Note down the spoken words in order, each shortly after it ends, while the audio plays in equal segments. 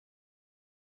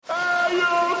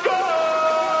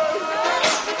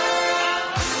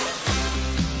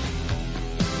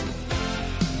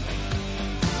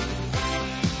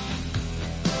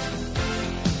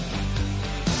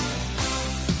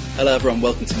Hello everyone,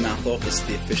 welcome to Mouth Off. This is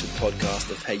the official podcast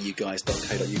of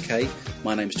heyyouguys.co.uk.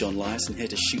 My name's John Lyas, and here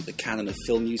to shoot the cannon of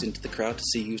film news into the crowd to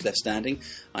see who's left standing,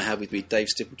 I have with me Dave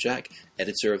Stipplejack,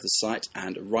 editor of the site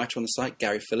and writer on the site,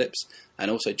 Gary Phillips,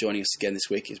 and also joining us again this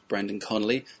week is Brendan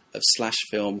Connolly of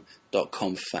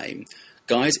slashfilm.com fame.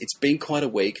 Guys, it's been quite a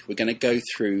week. We're going to go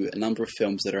through a number of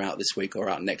films that are out this week or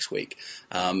out next week,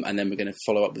 and then we're going to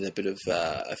follow up with a bit of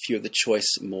a few of the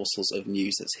choice morsels of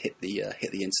news that's hit the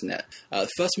internet. The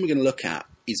first one we're going to look at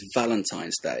is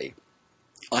Valentine's Day.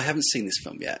 I haven't seen this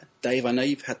film yet. Dave, I know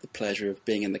you've had the pleasure of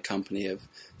being in the company of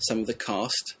some of the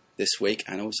cast this week,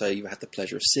 and also you've had the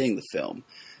pleasure of seeing the film.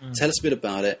 Tell us a bit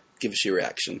about it. Give us your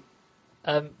reaction.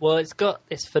 Well, it's got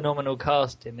this phenomenal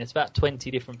casting. There's about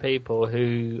 20 different people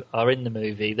who are in the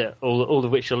movie, that all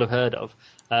of which you'll have heard of.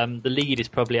 The lead is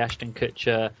probably Ashton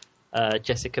Kutcher,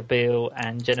 Jessica Biel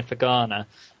and Jennifer Garner.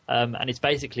 And it's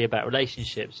basically about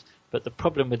relationships. But the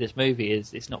problem with this movie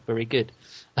is it's not very good.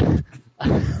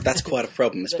 That's quite a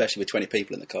problem, especially with 20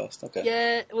 people in the cast. Okay.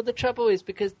 Yeah, well, the trouble is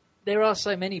because there are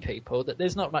so many people that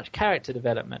there's not much character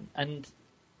development. And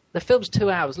the film's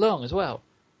 2 hours long as well.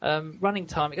 Running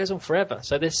time, it goes on forever.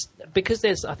 So there's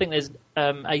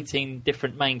 18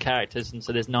 different main characters, and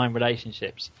so there's 9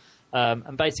 relationships.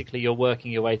 And basically you're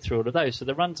working your way through all of those. So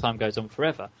the runtime goes on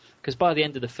forever. Because by the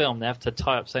end of the film, they have to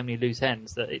tie up so many loose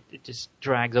ends that it just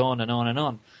drags on and on and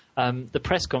on. The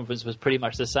press conference was pretty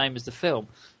much the same as the film.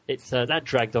 That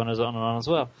dragged on and on as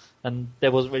well. And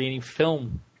there wasn't really any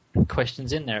film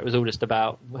questions in there. It was all just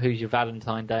about who's your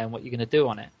Valentine Day and what you're going to do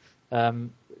on it.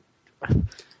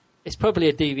 It's probably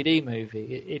a DVD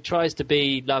movie. It tries to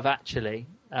be Love Actually,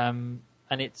 and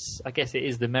I guess it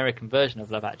is the American version of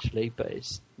Love Actually, but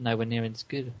it's nowhere near as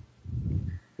good.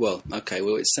 Well, okay.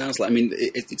 Well, it sounds like,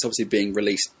 it's obviously being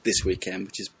released this weekend,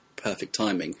 which is perfect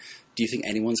timing. Do you think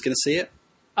anyone's going to see it?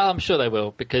 I'm sure they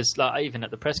will, because even at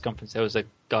the press conference, there was a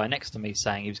guy next to me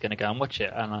saying he was going to go and watch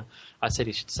it, and I said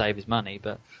he should save his money,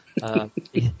 but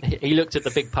he looked at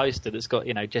the big poster that's got,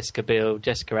 Jessica Biel,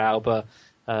 Jessica Alba,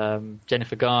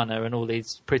 Jennifer Garner and all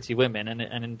these pretty women,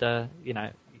 and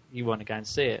you want to go and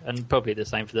see it. And probably the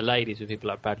same for the ladies, with people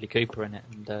like Bradley Cooper in it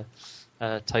and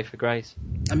Topher Grace.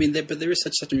 But there is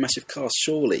such a massive cast.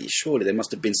 Surely there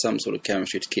must have been some sort of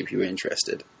chemistry to keep you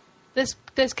interested. There's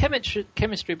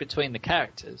chemistry between the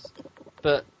characters,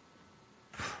 but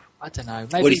I don't know.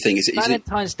 Maybe what do you think?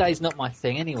 Valentine's Day is not my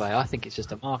thing anyway. I think it's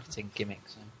just a marketing gimmick.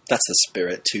 So. That's the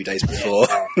spirit 2 days before.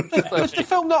 Does the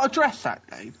film not address that,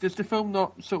 Dave? Does the film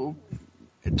not sort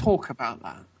of talk about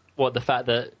that? What, the fact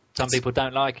that some people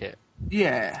don't like it?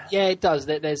 Yeah. Yeah, it does.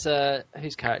 There's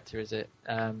whose character is it?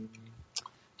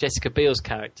 Jessica Biel's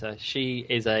character. She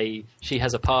has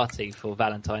a party for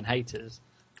Valentine haters,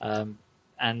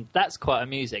 and that's quite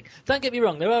amusing. Don't get me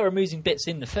wrong, there are amusing bits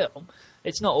in the film.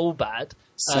 It's not all bad.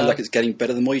 Sounds like it's getting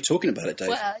better the more you're talking about it, Dave.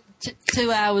 Well,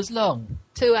 2 hours long.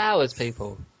 2 hours,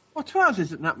 people. Well, 2 hours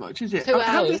isn't that much, is it? 2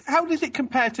 hours. How does it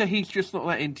compare to He's Just Not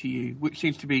That Into You, which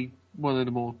seems to be one of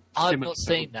the more similar I've not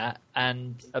seen that,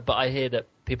 but I hear that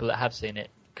people that have seen it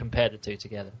compare the two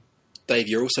together. Dave,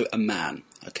 you're also a man,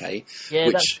 okay? Yeah,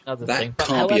 that's another thing. That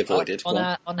can't be avoided.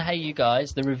 On Hey You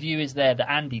Guys, the review is there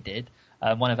that Andy did,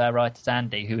 one of our writers,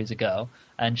 Andy, who is a girl,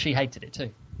 and she hated it too.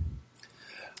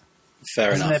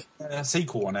 Fair enough. Isn't there a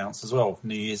sequel announced as well,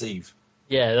 New Year's Eve?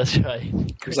 Yeah, that's right.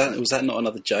 Was that not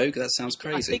another joke? That sounds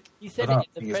crazy. I think you said it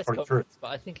in the press conference,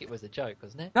 but I think it was a joke,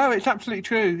 wasn't it? No, it's absolutely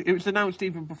true. It was announced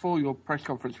even before your press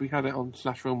conference. We had it on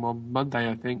Slash Film on Monday,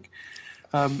 I think.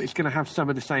 It's going to have some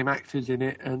of the same actors in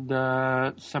it, and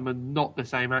some are not the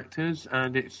same actors,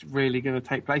 and it's really going to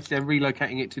take place. They're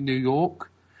relocating it to New York.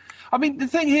 I mean, the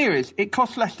thing here is, it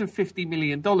costs less than $50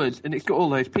 million, and it's got all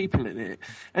those people in it,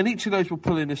 and each of those will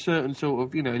pull in a certain sort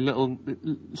of, little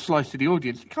slice of the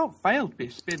audience. It can't fail to be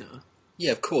a spinner.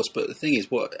 Yeah, of course, but the thing is,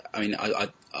 I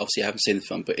obviously haven't seen the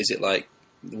film, but is it like,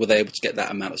 were they able to get that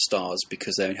amount of stars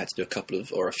because they only had to do a couple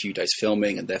of, or a few days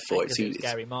filming, and therefore it seems...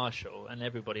 Gary Marshall, and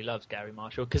everybody loves Gary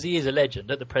Marshall, because he is a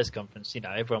legend. At the press conference,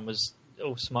 everyone was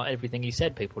all smart, everything he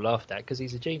said people laughed at, because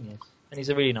he's a genius, and he's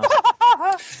a really nice...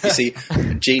 You see,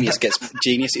 genius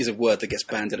is a word that gets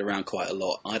bandied around quite a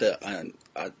lot.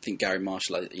 I think Gary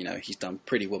Marshall, he's done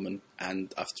Pretty Woman,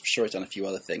 and I'm sure he's done a few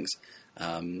other things.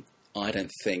 I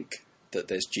don't think that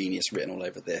there's genius written all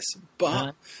over this.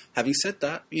 But having said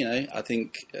that, I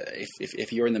think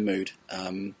if you're in the mood,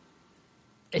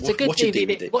 It's a good watch a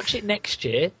DVD. Watch it next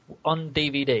year on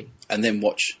DVD. And then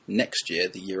watch next year,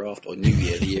 the year after, or New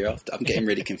Year, the year after. I'm getting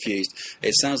really confused.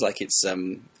 It sounds like it's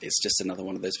just another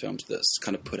one of those films that's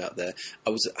kind of put out there.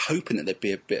 I was hoping that there'd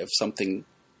be a bit of something,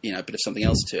 a bit of something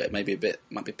else to it. Might be a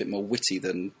bit more witty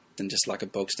than just like a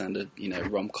bog standard,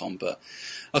 rom-com. But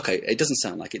okay, it doesn't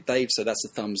sound like it, Dave. So that's a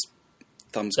thumbs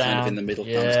Down. kind of in the middle.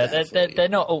 Yeah, thumbs down they're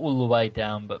not all the way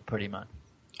down, but pretty much.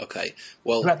 Okay,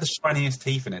 well, Who had the shiniest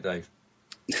teeth in it, Dave?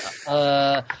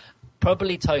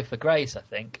 Probably Topher Grace, I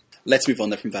think. let's move on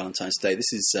there from Valentine's Day.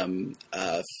 This is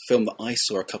a film that I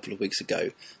saw a couple of weeks ago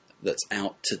that's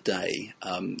out today.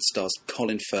 Stars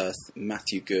Colin Firth,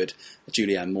 Matthew Good,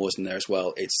 Julianne Moore's in there as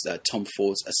well. It's Tom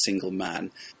Ford's A Single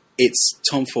Man. It's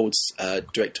Tom Ford's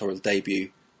directorial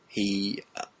debut. He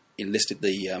enlisted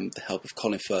the help of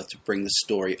Colin Firth to bring the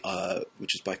story,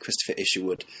 which is by Christopher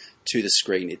Isherwood, to the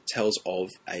screen. It tells of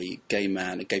a gay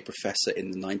man, a gay professor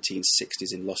in the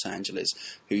 1960s in Los Angeles,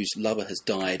 whose lover has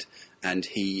died, and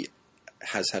he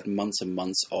has had months and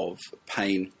months of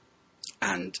pain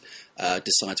and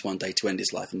decides one day to end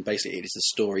his life. And basically it is the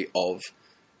story of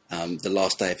the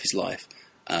last day of his life.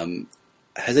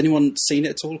 Has anyone seen it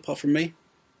at all apart from me?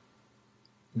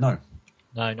 No.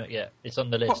 No, not yet. It's on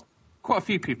the list. Quite a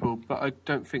few people, but I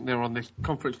don't think they're on this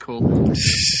conference call.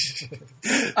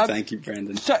 Thank you,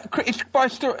 Brandon. So it's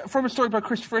from a story by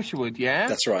Christopher Isherwood, yeah?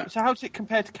 That's right. So how does it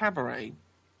compare to Cabaret?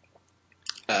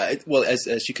 Well, as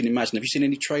you can imagine, have you seen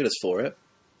any trailers for it?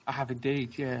 I have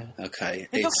indeed, yeah. Okay.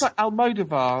 It looks like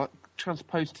Almodovar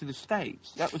transposed to the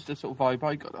States. That was the sort of vibe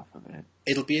I got off of it.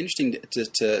 It'll be interesting to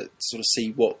sort of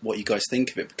see what you guys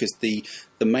think of it, because the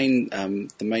main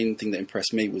thing that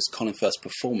impressed me was Colin Firth's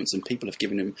performance, and people have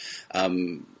given him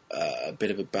a bit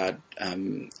of a bad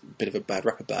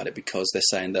rap about it, because they're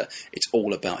saying that it's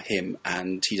all about him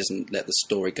and he doesn't let the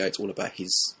story go. It's all about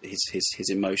his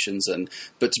emotions.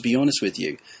 But to be honest with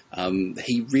you,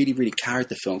 he really carried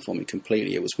the film for me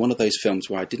completely. It was one of those films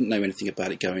where I didn't know anything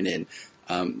about it going in,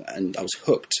 and I was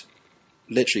hooked.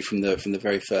 Literally from the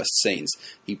very first scenes,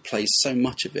 he plays so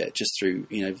much of it just through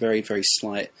very very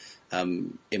slight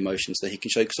emotions that he can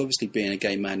show. Because obviously, being a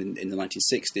gay man in the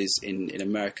 1960s in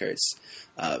America, it's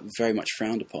very much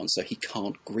frowned upon. So he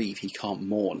can't grieve, he can't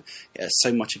mourn.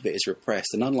 So much of it is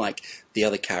repressed. And unlike the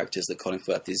other characters that Colin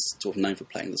Firth is sort of known for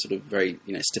playing, the sort of very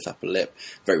stiff upper lip,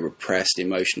 very repressed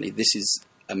emotionally, this is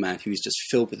a man who's just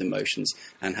filled with emotions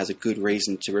and has a good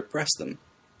reason to repress them.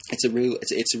 It's a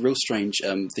real strange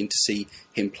thing to see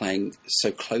him playing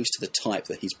so close to the type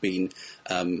that he's been,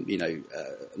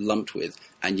 lumped with,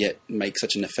 and yet make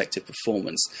such an effective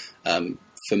performance.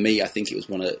 For me, I think it was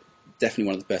definitely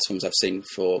one of the best films I've seen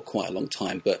for quite a long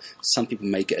time. But some people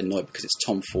may get annoyed because it's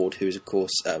Tom Ford, who is of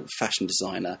course a fashion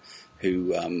designer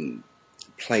who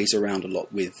plays around a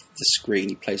lot with the screen.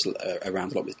 He plays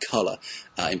around a lot with colour,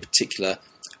 in particular.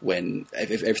 When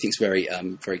everything's very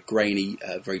very grainy,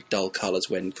 very dull colours,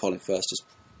 when Colin Firth is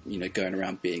going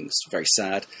around being very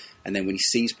sad, and then when he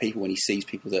sees people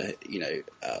that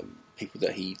people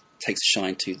that he takes a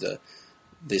shine to,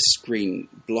 the screen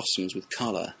blossoms with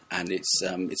colour, and it's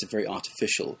a very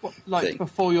artificial thing.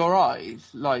 Before your eyes,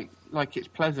 like it's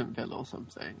Pleasantville or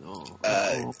something, or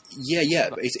yeah.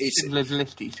 It's Schindler's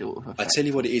Listy sort of effect. I tell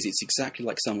you what it is. It's exactly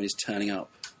like someone is turning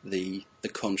up the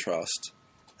contrast.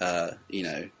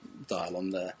 Dial on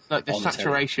the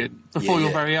saturation before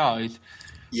your very eyes.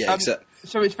 Yeah, exactly.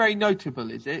 So it's very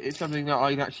notable, is it? It's something that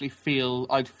I'd actually feel.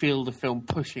 I'd feel the film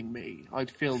pushing me.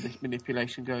 I'd feel this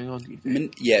manipulation going on. Do you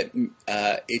think?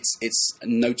 It's a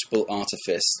notable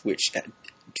artifice, which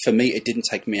for me it didn't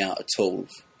take me out at all.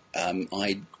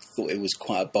 I thought it was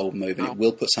quite a bold move, and it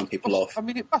will put some people off. I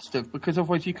mean, it must have, because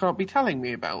otherwise you can't be telling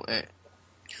me about it.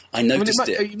 I noticed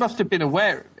it. You must have been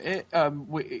aware of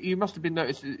it. You must have been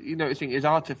noticing his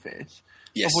artifice.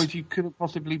 Yes. Otherwise, you couldn't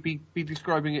possibly be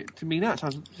describing it to me now. It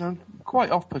sounds quite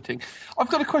off-putting. I've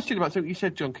got a question about something you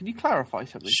said, John. Can you clarify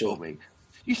something for me?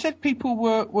 You said people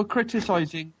were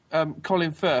criticising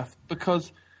Colin Firth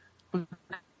because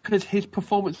his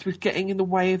performance was getting in the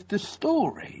way of the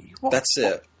story. That's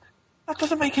it. That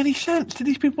doesn't make any sense. Do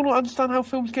these people not understand how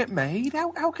films get made?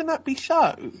 How can that be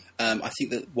so? I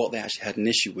think that what they actually had an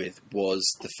issue with was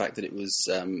the fact that it was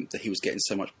that he was getting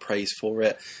so much praise for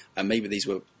it, and maybe these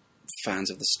were fans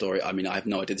of the story. I mean, I have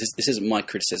no idea. This isn't my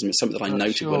criticism. It's something that I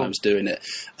noted when I was doing it.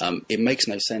 It makes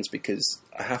no sense, because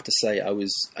I have to say I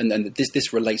was, and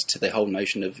this relates to the whole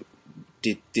notion of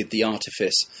did the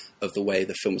artifice of the way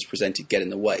the film was presented get in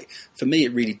the way? For me,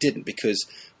 it really didn't, because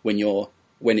when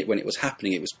it was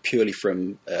happening, it was purely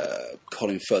from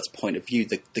Colin Firth's point of view.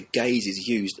 The gaze is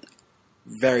used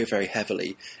very, very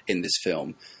heavily in this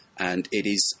film, and it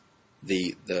is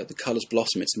the colours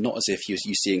blossom. It's not as if you're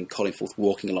seeing Colin Firth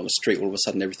walking along a street, all of a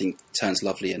sudden everything turns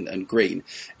lovely and green.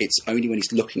 It's only when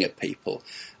he's looking at people.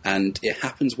 And it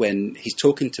happens when he's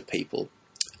talking to people,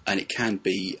 and it can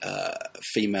be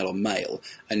female or male,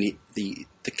 and the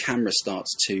camera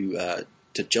starts to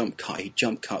jump cut. He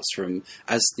jump cuts from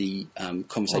as the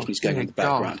conversation is going on in the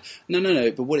background.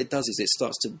 No. But what it does is it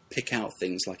starts to pick out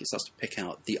things, like it starts to pick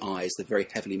out the eyes, the very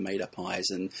heavily made up eyes,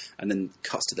 and then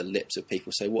cuts to the lips of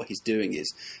people. So what he's doing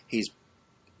is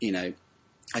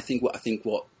I think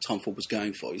what Tom Ford was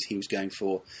going for is he was going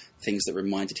for things that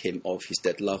reminded him of his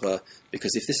dead lover,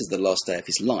 because if this is the last day of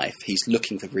his life, he's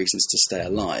looking for reasons to stay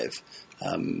alive.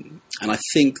 And I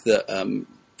think that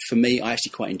for me, I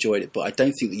actually quite enjoyed it, but I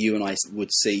don't think that you and I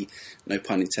would see, no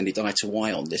pun intended, eye to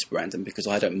eye on this, Brandon, because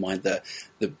I don't mind the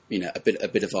a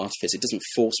bit of artifice. It doesn't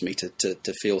force me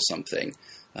to feel something.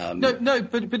 No,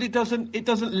 but it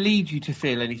doesn't lead you to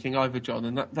feel anything either, John,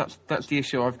 and that's the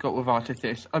issue I've got with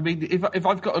artifice. I mean, if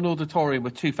I've got an auditorium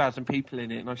with 2,000 people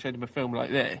in it and I showed them a film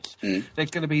like this, there's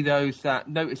going to be those that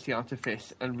notice the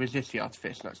artifice and resist the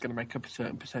artifice, and that's going to make up a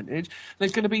certain percentage.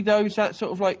 There's going to be those that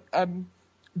sort of like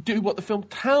do what the film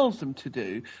tells them to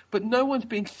do, but no one's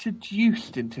being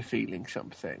seduced into feeling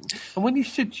something. And when you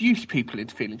seduce people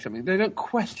into feeling something, they don't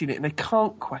question it, and they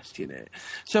can't question it.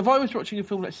 So if I was watching a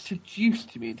film that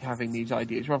seduced me into having these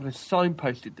ideas rather than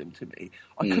signposted them to me,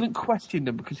 I couldn't question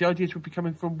them because the ideas would be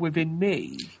coming from within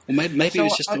me. Well, maybe so it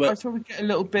was just I sort of get a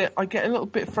little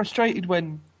bit frustrated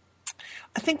when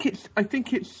I think it's.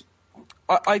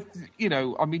 I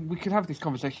mean, we could have this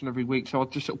conversation every week, so I'll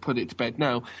just sort of put it to bed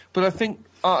now. But I think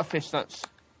artifice that's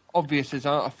obvious as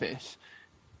artifice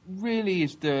really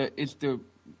is the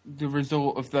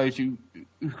resort of those who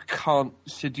can't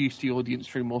seduce the audience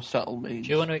through more subtle means.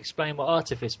 Do you want to explain what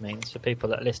artifice means for people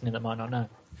that are listening that might not know?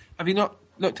 Have you not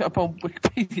looked it up on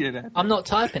Wikipedia then? I'm not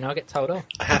typing, I'll get told off.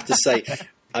 I have to say,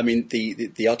 I mean,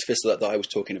 the artifice that I was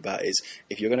talking about is,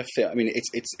 if you're going to film, I mean,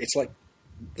 it's like,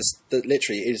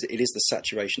 literally, it is the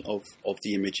saturation of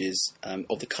the images,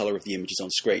 of the colour of the images on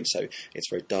screen. So it's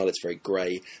very dull, it's very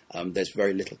grey. There's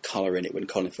very little colour in it when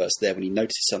Colin Firth's there. When he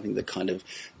notices something that kind of,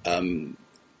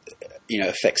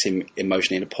 affects him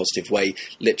emotionally in a positive way,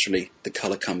 literally the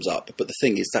colour comes up. But the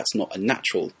thing is, that's not a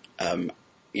natural,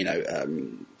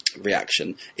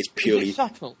 reaction. It's purely Is it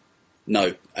subtle?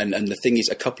 No, and the thing is,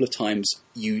 a couple of times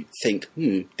you think,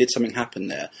 did something happen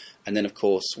there? And then, of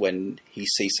course, when he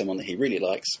sees someone that he really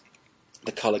likes,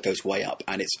 the colour goes way up,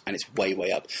 and it's way,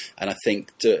 way up. And I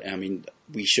think,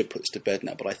 we should put this to bed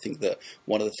now, but I think that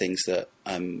one of the things that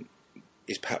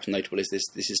is perhaps notable is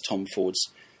this is Tom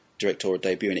Ford's directorial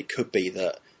debut, and it could be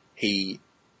that he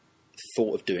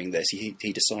thought of doing this. He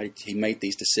decided, he made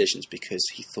these decisions because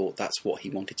he thought that's what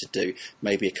he wanted to do.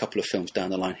 Maybe a couple of films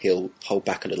down the line he'll hold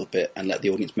back a little bit and let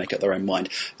the audience make up their own mind.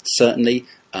 Certainly,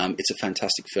 it's a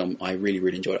fantastic film. I really,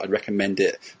 really enjoyed it. I'd recommend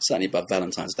it, certainly above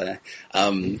Valentine's Day.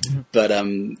 But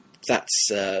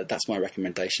that's my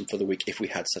recommendation for the week if we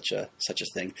had such a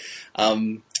thing.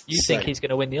 You think he's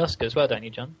going to win the Oscar as well, don't you,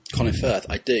 John? Colin Firth,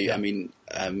 I do. Yeah. I mean,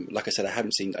 like I said, I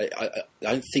haven't seen. I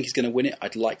don't think he's going to win it.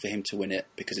 I'd like for him to win it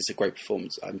because it's a great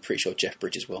performance. I'm pretty sure Jeff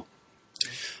Bridges will.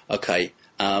 Okay,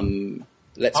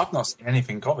 I've not seen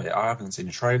anything of it. I haven't seen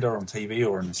a trailer on TV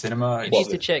or in the cinema. You need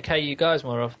to check Hey You Guys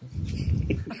more often.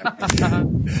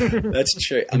 That's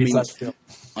true. I mean,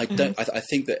 I don't. I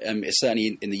think that it's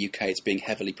certainly in the UK, it's being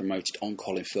heavily promoted on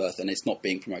Colin Firth, and it's not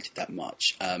being promoted that much.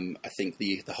 I think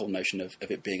the whole notion of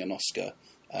it being an Oscar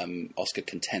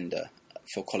contender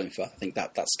for Colin Firth, I think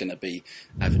that's going to be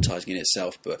advertising in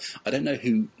itself. But I don't know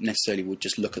who necessarily would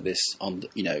just look at this on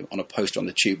a poster on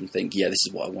the tube and think, yeah, this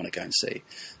is what I want to go and see.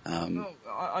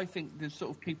 I think the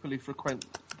sort of people who frequent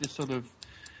this sort of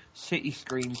city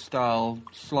screen style,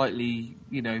 slightly,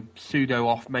 pseudo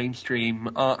off mainstream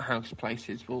art house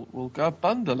places will go a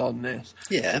bundle on this.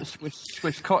 Yeah,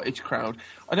 Swiss Cottage crowd.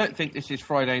 I don't think this is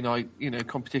Friday night,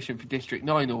 competition for District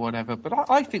 9 or whatever. But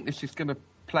I think this is going to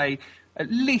play at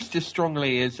least as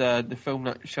strongly as the film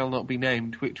that shall not be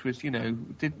named, which was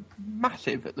did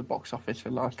massive at the box office for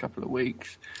the last couple of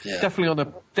weeks. Yeah.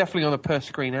 Definitely on a per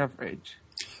screen average.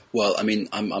 Well, I mean,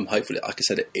 I'm hopeful. Like I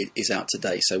said, it is out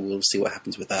today, so we'll see what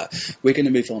happens with that. We're going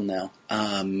to move on now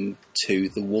to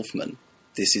The Wolfman.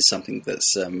 This is something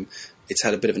that's it's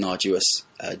had a bit of an arduous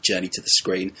journey to the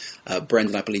screen.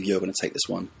 Brendan, I believe you're going to take this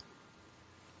one.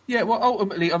 Yeah, well,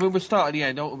 ultimately, I mean, we'll start at the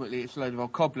end. Ultimately, it's a load of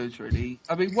old cobblers, really.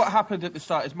 I mean, what happened at the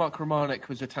start is Mark Romanek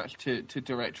was attached to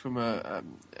direct from a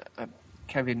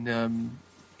Kevin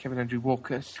Andrew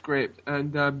Walker script,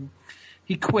 and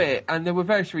he quit, and there were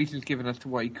various reasons given as to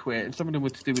why he quit, and some of them were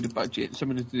to do with the budget,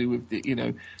 some of them to do with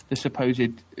the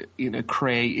supposed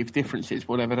creative differences,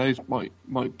 whatever those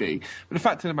might be. But the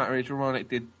fact of the matter is,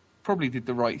 Romanek probably did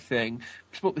the right thing.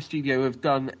 Because what the studio have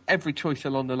done, every choice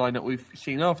along the line that we've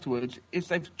seen afterwards, is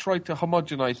they've tried to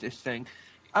homogenise this thing.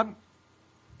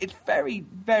 It's very,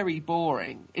 very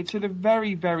boring. It's at a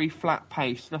very, very flat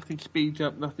pace. Nothing speeds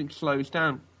up, nothing slows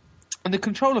down. And the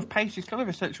control of pace is kind of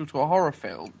essential to a horror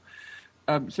film.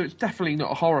 So it's definitely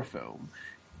not a horror film.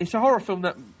 It's a horror film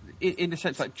that, in the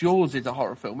sense that Jaws is a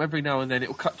horror film. Every now and then it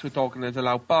will cut to a dog and there's a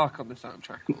loud bark on the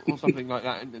soundtrack or something like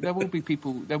that. And there will be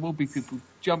people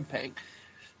jumping.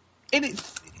 In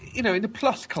the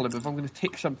plus column, if I'm going to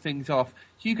tick some things off,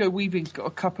 Hugo Weaving's got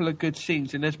a couple of good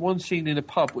scenes, and there's one scene in a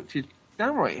pub which is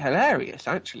downright hilarious,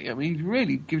 actually. I mean, he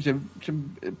really gives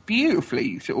some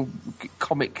beautifully sort of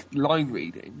comic line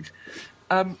readings.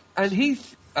 And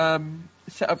he's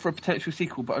set up for a potential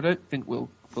sequel, but I don't think we'll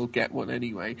get one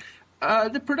anyway.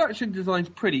 The production design's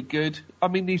pretty good. I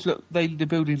mean, the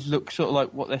buildings look sort of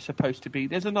like what they're supposed to be.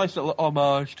 There's a nice little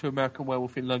homage to American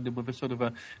Werewolf in London with a sort of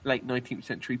a late 19th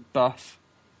century bus.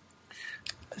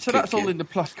 So that's all in the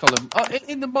plus column.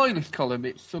 In the minus column,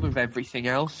 it's sort of everything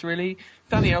else, really.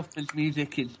 Danny Elfman's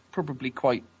music is probably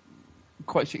quite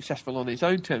successful on its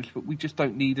own terms, but we just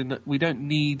don't need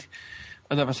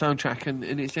another soundtrack, and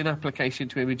it's in application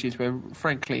to images where,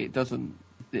 frankly,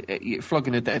 it's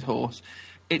flogging a dead horse.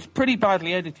 It's pretty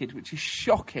badly edited, which is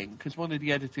shocking, because one of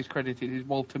the editors credited is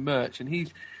Walter Murch, and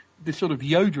he's the sort of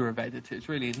Yoda of editors,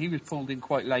 really, and he was pulled in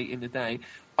quite late in the day.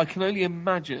 I can only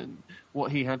imagine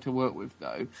what he had to work with,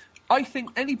 though. I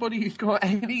think anybody who's got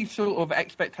any sort of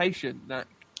expectation that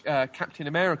Captain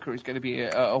America is going to be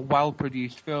a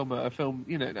well-produced film, a film,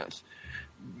 that's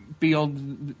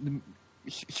beyond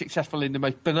successful in the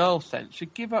most banal sense,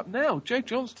 should give up now. Joe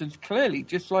Johnston's clearly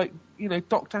just like,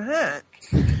 Dr. Hack.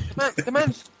 The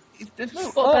man's...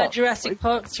 What about Jurassic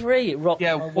Park 3? What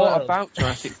about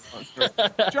Jurassic Park 3?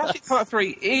 Jurassic Park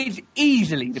 3 is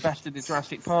easily the best of the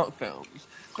Jurassic Park films,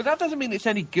 but that doesn't mean it's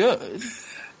any good.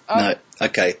 No.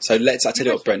 Okay, so I tell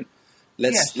you what, Brent.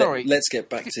 Let's get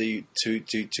back to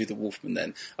the Wolfman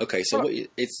then. Okay, so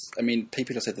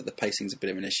people have said that the pacing's a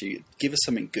bit of an issue. Give us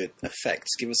something good,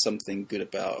 effects. Give us something good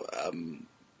about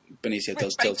Benicio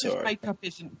del Toro. Makeup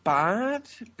isn't bad.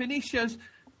 Benicio's,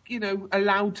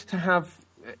 allowed to have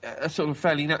a sort of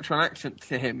fairly natural accent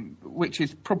to him, which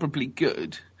is probably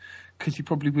good, because he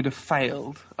probably would have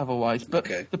failed otherwise. But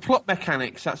the plot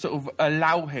mechanics that sort of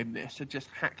allow him this are just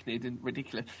hackneyed and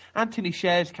ridiculous. Anthony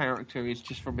Sher's character is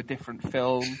just from a different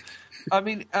film. I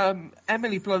mean,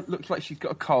 Emily Blunt looks like she's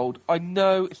got a cold. I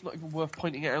know it's not even worth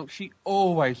pointing it out. She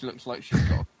always looks like she's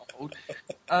got a cold.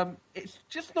 It's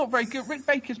just not very good. Rick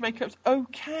Baker's makeup's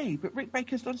okay, but Rick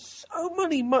Baker's done so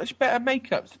many much better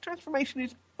makeups. The transformation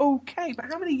is okay, but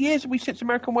how many years have we since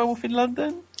American Werewolf in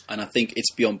London? And I think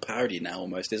it's beyond parody now,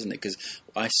 almost, isn't it? Because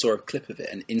I saw a clip of it,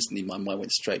 and instantly my mind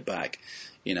went straight back,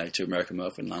 to American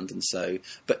Werewolf in London. So,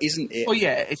 but isn't it? Well,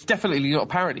 yeah, it's definitely not a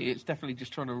parody. It's definitely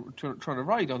just trying to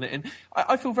ride on it. And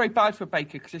I feel very bad for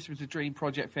Baker because this was a dream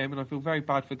project for him, and I feel very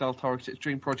bad for Del Toro because it's a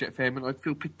dream project for him, and I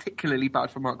feel particularly bad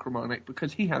for Mark Romanek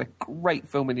because he had a great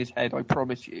film in his head, I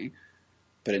promise you.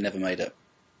 But it never made it.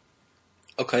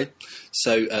 Okay,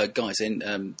 so guys,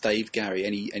 Dave, Gary,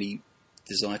 any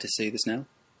desire to see this now?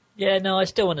 Yeah, no, I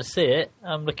still want to see it.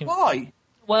 I'm looking. Why?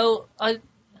 Well, I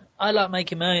like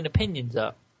making my own opinions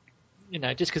up.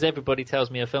 Just because everybody tells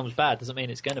me a film's bad doesn't mean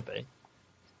it's going to be.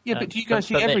 Yeah, but do you guys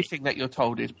see everything that you're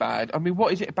told is bad? I mean,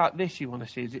 what is it about this you want to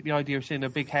see? Is it the idea of seeing a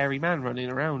big hairy man running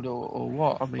around, or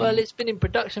what? I mean, well, it's been in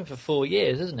production for 4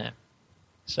 years, hasn't it?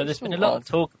 So there's been a lot of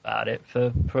talk about it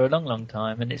for a long, long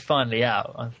time, and it's finally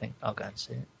out. I think I'll go and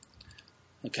see it.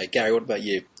 Okay, Gary, what about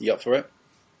you? You up for it?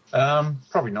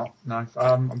 Probably not, no.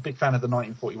 I'm a big fan of the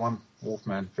 1941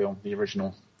 Wolfman film, the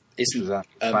original. Which was a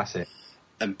classic.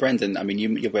 And Brendan, I mean,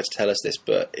 you're about to tell us this,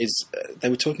 but they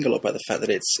were talking a lot about the fact that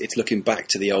it's looking back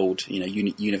to the old,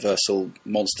 Universal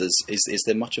monsters. Is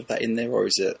there much of that in there, or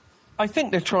is it? I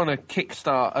think they're trying to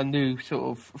kickstart a new sort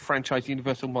of franchise,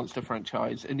 Universal Monster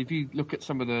franchise. And if you look at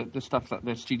some of the stuff that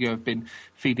the studio have been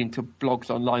feeding to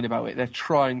blogs online about it, they're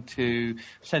trying to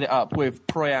set it up with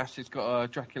Proyas has got a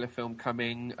Dracula film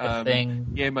coming.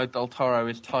 Guillermo del Toro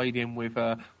is tied in with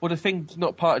The Thing's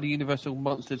not part of the Universal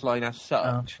Monsters line as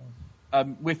such.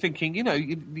 Oh. We're thinking,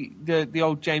 the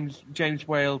old James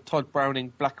Whale, Todd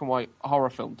Browning, black and white horror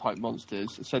film type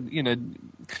monsters. So,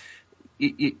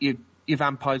 your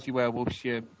vampires, your werewolves,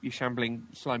 your shambling,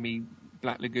 slimy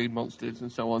Black Lagoon monsters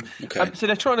and so on. Okay. So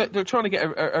they're trying to get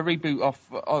a reboot off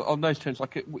on those terms,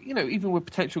 like even with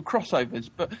potential crossovers.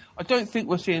 But I don't think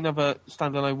we'll see another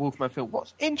standalone Wolfman film.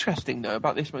 What's interesting though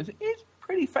about this one is it's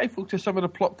pretty faithful to some of the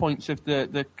plot points of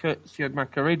the Kurt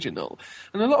Siodmak original,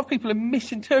 and a lot of people have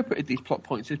misinterpreted these plot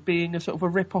points as being a sort of a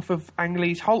rip-off of Ang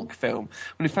Lee's Hulk film,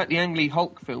 when in fact the Ang Lee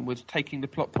Hulk film was taking the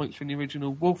plot points from the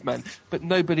original Wolfman. But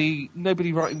nobody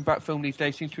writing about film these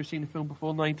days seems to have seen the film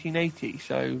before 1980,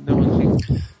 so no one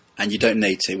seems... And you don't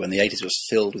need to, when the 80s was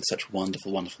filled with such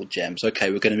wonderful, wonderful gems.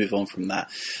 Okay, we're going to move on from that.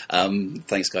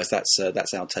 Thanks, guys.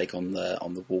 That's our take on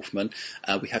the Wolfman.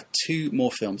 We have two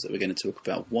more films that we're going to talk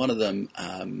about. One of them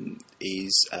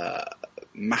is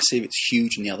massive, it's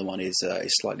huge, and the other one is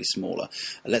slightly smaller.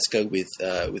 Let's go with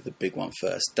the big one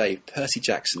first. Dave, Percy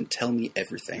Jackson, tell me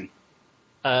everything.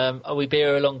 We be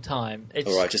here a long time.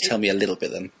 All right, just tell me a little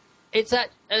bit then. It's that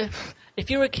if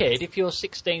you're a kid, if you're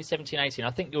 16, 17, 18,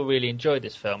 I think you'll really enjoy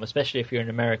this film, especially if you're in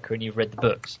America and you've read the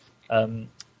books.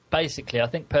 Basically, I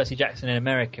think Percy Jackson in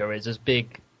America is as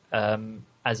big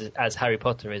as Harry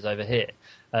Potter is over here.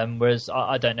 Whereas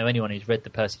I don't know anyone who's read the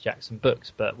Percy Jackson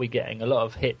books, but we're getting a lot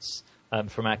of hits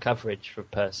from our coverage for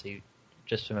Percy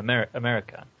just from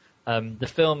America.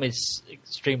 The film is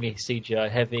extremely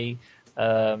CGI heavy.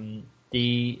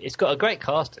 It's got a great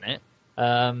cast in it.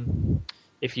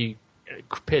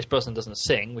 Pierce Brosnan doesn't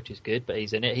sing, which is good, but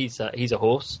he's in it. He's a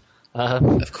horse.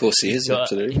 Of course he is,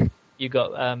 absolutely. You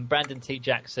got Brandon T.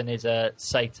 Jackson is a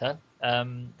satyr.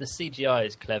 The CGI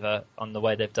is clever on the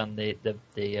way they've done the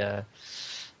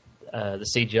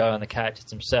CGI on the characters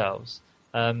themselves.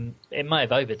 It may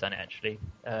have overdone it actually.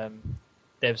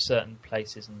 There are certain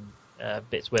places and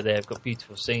bits where they've got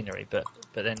beautiful scenery, but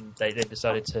then they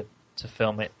decided to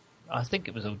film it. I think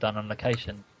it was all done on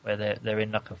location, where they're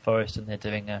in like a forest and they're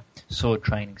doing a sword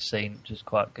training scene, which is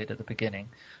quite good at the beginning.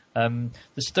 The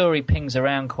story pings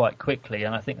around quite quickly,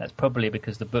 and I think that's probably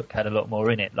because the book had a lot more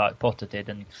in it, like Potter did,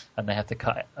 and they have to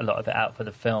cut a lot of it out for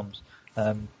the film.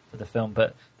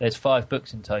 But there's 5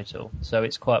 books in total, so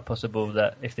it's quite possible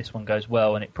that if this one goes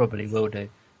well, and it probably will do,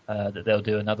 that they'll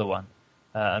do another one.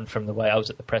 And from the way I was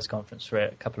at the press conference for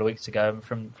it a couple of weeks ago, and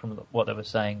from what they were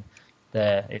saying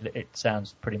there, it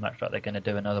sounds pretty much like they're going to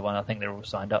do another one. I think they're all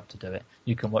signed up to do it.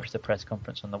 You can watch the press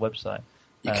conference on the website.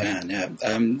 You can, yeah.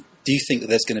 Do you think that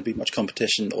there's going to be much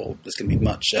competition, or there's going to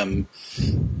be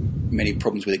many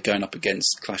problems with it going up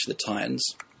against Clash of the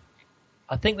Titans?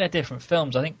 I think they're different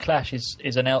films. I think Clash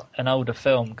is an older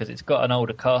film because it's got an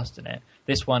older cast in it.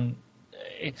 This one,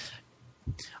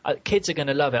 kids are going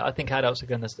to love it. I think adults are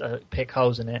going to pick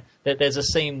holes in it. There's a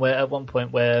scene where at one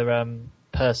point where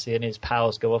Percy and his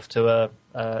pals go off to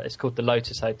it's called the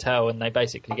Lotus Hotel, and they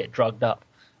basically get drugged up.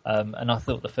 And I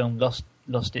thought the film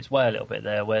lost its way a little bit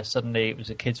there, where suddenly it was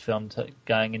a kids' film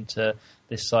going into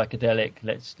this psychedelic.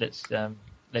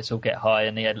 Let's all get high,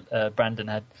 and Brandon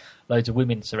had loads of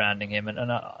women surrounding him, and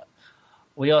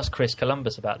we asked Chris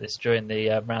Columbus about this during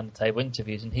the round the table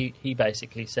interviews, and he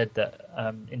basically said that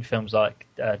in films like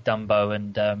Dumbo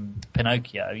and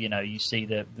Pinocchio, you see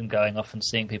them going off and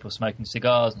seeing people smoking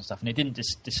cigars and stuff, and it didn't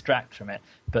distract from it.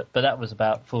 But that was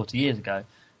about 40 years ago.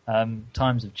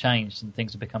 Times have changed and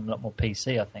things have become a lot more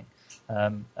PC, I think.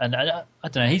 And I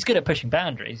don't know. He's good at pushing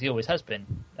boundaries. He always has been,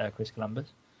 Chris Columbus.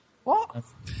 What?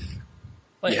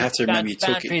 You have to remember you took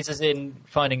it. Boundaries as in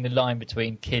finding the line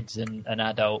between kids and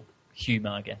adult humour,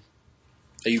 I guess.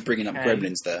 Are you bringing up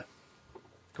Gremlins there?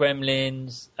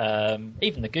 Gremlins,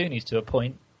 even the Goonies to a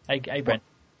point. Hey Brent.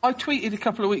 I tweeted a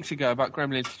couple of weeks ago about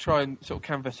Gremlins to try and sort of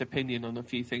canvass opinion on a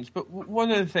few things, but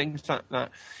one of the things that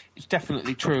is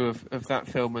definitely true of that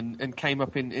film and came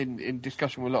up in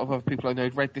discussion with a lot of other people I know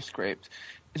who'd read the script,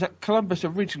 is that Columbus'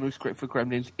 original script for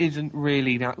Gremlins isn't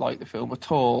really that like the film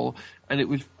at all, and it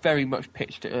was very much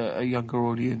pitched at a younger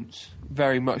audience.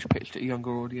 Very much pitched at a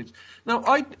younger audience. Now,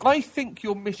 I think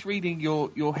you're misreading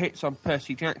your hits on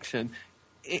Percy Jackson.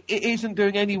 It isn't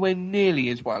doing anywhere nearly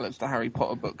as well as the Harry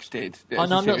Potter books did. I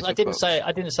didn't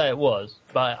say it was,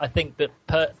 but I think that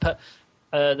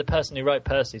the person who wrote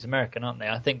Percy is American, aren't they?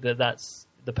 I think that's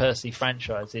the Percy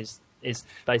franchise is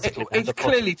basically... It's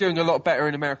clearly doing a lot better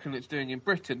in America than it's doing in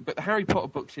Britain, but the Harry Potter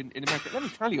books in America... Let me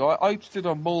tell you, I stood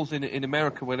on malls in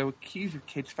America where they were queues of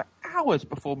kids for hours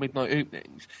before midnight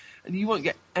openings, and you won't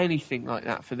get anything like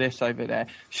that for this over there.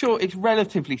 Sure, it's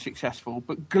relatively successful,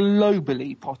 but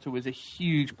globally, Potter was a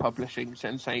huge publishing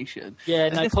sensation. Yeah,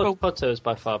 Potter was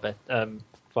by far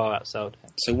outsold.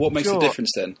 So what makes the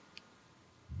difference then?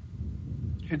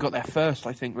 who got there first,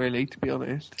 I think, really, to be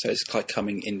honest. So it's like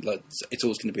coming in, like it's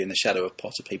always going to be in the shadow of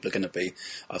Potter. People are going to be,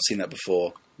 I've seen that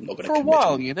before, I'm not going to For a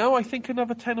while, you know, I think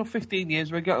another 10 or 15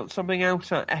 years we got something else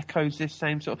that echoes this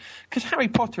same sort of... Because Harry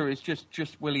Potter is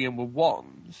just William with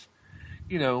wands,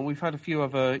 you know, and we've had a few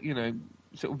other, you know,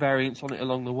 sort of variants on it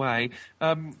along the way.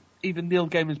 Even Neil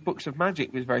Gaiman's Books of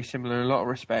Magic was very similar in a lot of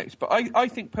respects. But I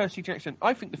think Percy Jackson,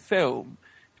 I think the film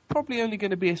is probably only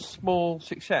going to be a small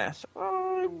success.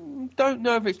 I don't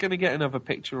know if it's going to get another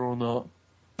picture or not.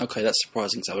 Okay, that's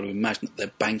surprising, because I would imagine that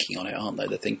they're banking on it, aren't they?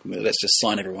 They're thinking, well, let's just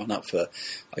sign everyone up for,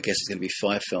 I guess it's going to be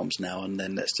 5 films now, and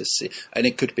then let's just see. And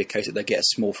it could be a case that they get a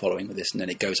small following with this, and then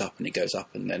it goes up and it goes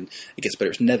up, and then it gets better.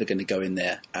 It's never going to go in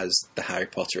there as the Harry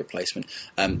Potter replacement.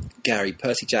 Gary,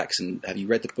 Percy Jackson, have you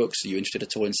read the books? Are you interested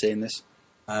at all in seeing this?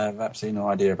 I have absolutely no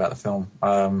idea about the film.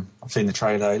 I've seen the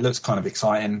trailer. It looks kind of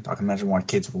exciting. I can imagine why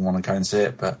kids would want to go and see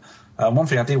it. But one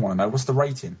thing I did want to know, what's the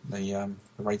rating? The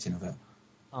rating of it?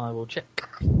 I will check.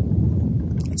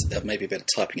 There may be a bit of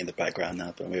typing in the background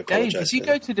now, but we apologise. Dave, if you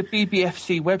go to the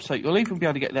BBFC website, you'll even be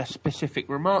able to get their specific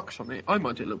remarks on it. I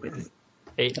might do a little bit.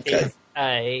 It is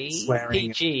a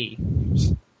PG.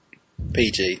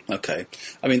 PG, okay.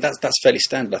 I mean, that's fairly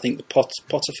standard. I think the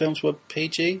Potter films were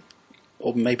PG,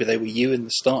 or maybe they were U in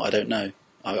the start. I don't know.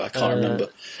 I can't remember.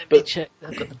 Let me check.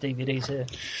 I've got the DVDs here.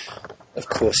 Of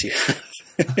course you have.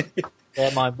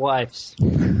 They're my wife's.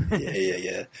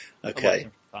 Yeah. Okay.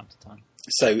 From time to time.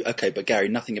 So, okay, but Gary,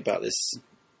 nothing about this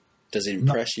does it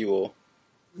impress you, or?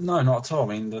 No, not at all.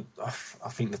 I mean, I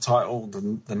think the title,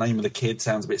 the name of the kid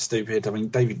sounds a bit stupid. I mean,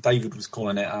 David was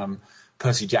calling it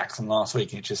Percy Jackson last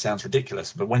week, and it just sounds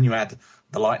ridiculous. But when you add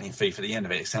the lightning thief at the end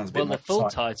of it, it sounds a bit more... Well, the full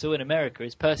title in America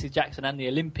is Percy Jackson and the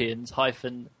Olympians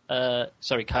colon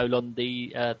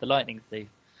the lightning thief.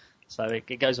 So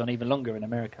it goes on even longer in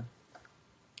America.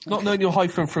 Not knowing your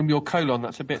hyphen from your colon,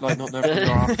 that's a bit like not knowing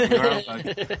your arse from your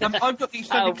elbow. I've got the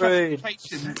extended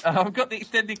classification. I've got the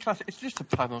extended class. It's just a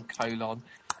pun on colon.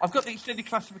 I've got the extended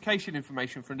classification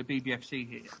information from the BBFC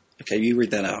here. Okay, you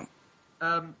read that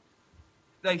out.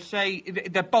 They say,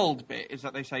 their bold bit is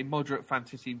that they say moderate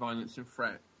fantasy, violence and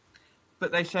threat.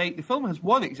 But they say the film has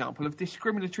one example of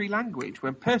discriminatory language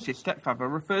when Percy's stepfather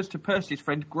refers to Percy's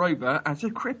friend Grover as a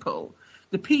cripple.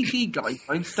 The PG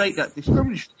guidelines state that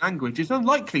discriminatory language is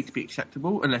unlikely to be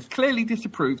acceptable unless clearly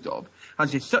disapproved of,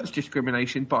 as is such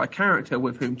discrimination by a character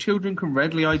with whom children can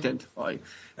readily identify.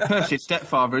 Percy's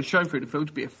stepfather is shown through the film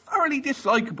to be a thoroughly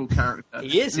dislikable character.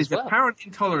 He is, and his apparent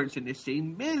intolerance in this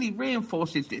scene merely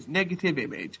reinforces this negative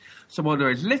image. So while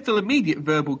there is little immediate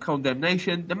verbal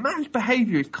condemnation, the man's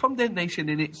behaviour is condemnation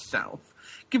in itself.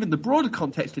 Given the broader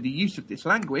context of the use of this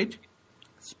language,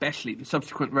 especially the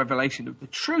subsequent revelation of the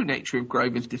true nature of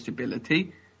Grover's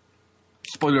disability.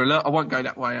 Spoiler alert, I won't go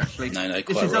that way, actually. No, quite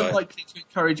this is right. unlikely to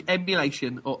encourage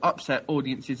emulation or upset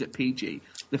audiences at PG.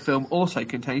 The film also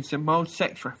contains some mild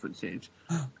sex references.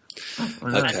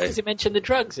 Okay. Does it mention the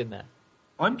drugs in there?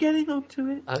 I'm getting onto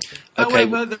it. Okay.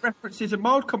 However, the references are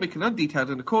mild, comic and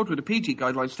undetailed in accord with the PG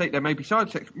guidelines state there may be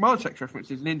mild sex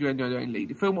references and innuendo only.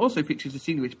 The film also features a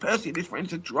scene in which Percy and his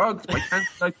friends are drugged by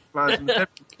cancer flowers and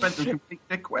prevent them complete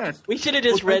their quest. We should have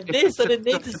just read this. I didn't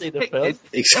need to see the film.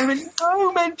 There is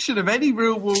no mention of any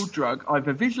real-world drug,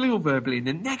 either visually or verbally, and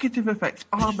the negative effects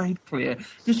are made clear.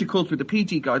 This accords with the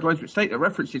PG guidelines which state that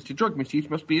references to drug misuse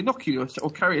must be innocuous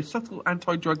or carry a subtle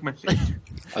anti-drug message.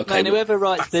 Okay. Man, whoever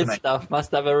writes this stuff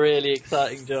must have a really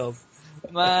exciting job.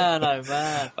 Man, oh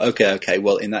man. Okay.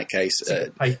 Well, in that case,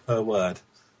 pay per word.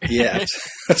 Yeah,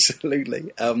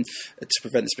 absolutely. To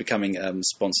prevent this becoming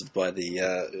sponsored by the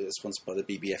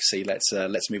BBFC,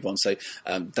 let's move on. So,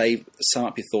 Dave, sum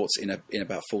up your thoughts in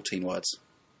about 14 words.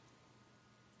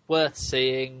 Worth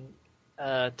seeing.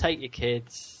 Take your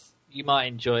kids. You might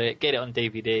enjoy it. Get it on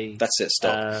DVD. That's it.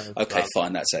 Stop. Okay,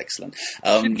 fine. That's excellent.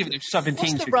 Should give it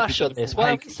 17. What's the rush on this?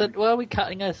 Why are we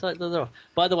cutting us like this off?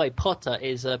 By the way, Potter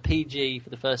is PG for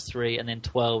the first 3 and then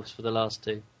 12s for the last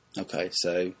 2. Okay,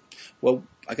 so, well,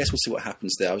 I guess we'll see what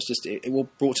happens there.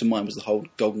 What brought to mind was the whole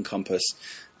Golden Compass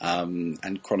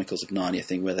and Chronicles of Narnia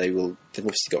thing, where they've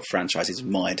obviously got franchises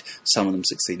in mind. Some of them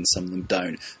succeed and some of them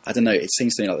don't. I don't know. It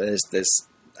seems to me like there's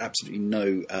absolutely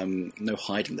no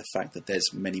hiding the fact that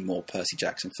there's many more Percy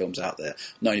Jackson films out there,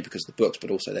 not only because of the books, but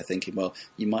also they're thinking, well,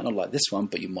 you might not like this one,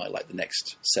 but you might like the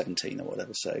next 17 or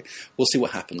whatever. So we'll see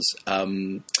what happens.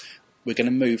 We're going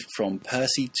to move from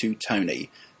Percy to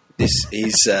Tony. This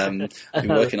is I've been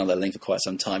working on that link for quite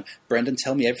some time. Brendan,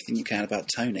 tell me everything you can about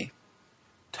Tony.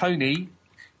 Tony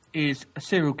is a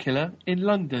serial killer in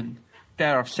London.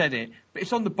 There, I've said it. But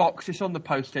it's on the box, it's on the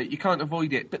poster, you can't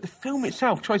avoid it. But the film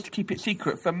itself tries to keep it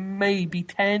secret for maybe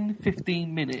 10,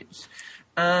 15 minutes.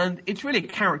 and it's really a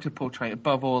character portrait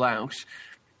above all else.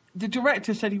 The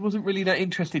director said he wasn't really that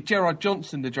interested. Gerard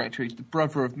Johnson, the director, is the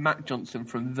brother of Matt Johnson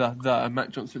from The. And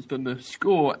Matt Johnson's done the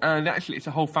score. And actually, it's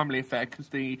a whole family affair because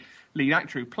the lead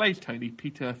actor who plays Tony,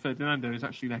 Peter Ferdinando, is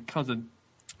actually their cousin.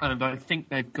 And I think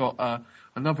they've got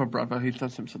another brother who's done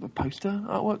some sort of poster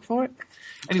artwork for it.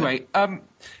 Anyway,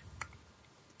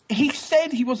 he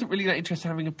said he wasn't really that interested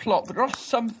in having a plot, but there are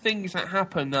some things that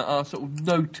happen that are sort of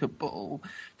notable.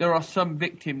 There are some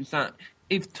victims that,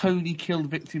 if Tony killed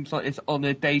victims like this on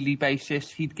a daily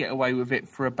basis, he'd get away with it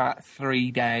for about 3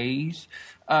 days.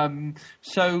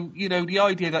 So, the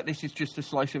idea that this is just a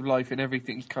slice of life and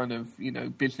everything's kind of,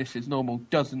 business as normal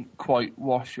doesn't quite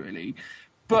wash, really.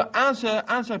 But as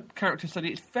a character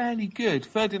study, it's fairly good.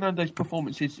 Ferdinando's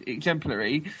performance is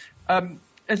exemplary.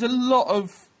 There's a lot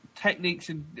of techniques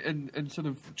and sort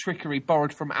of trickery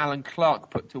borrowed from Alan Clark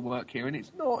put to work here, and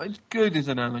it's not as good as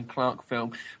an Alan Clark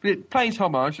film, but it pays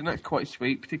homage, and that's quite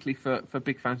sweet, particularly for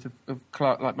big fans of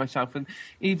Clark like myself, and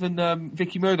even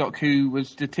Vicky Murdoch, who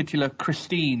was the titular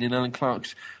Christine in Alan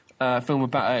Clark's film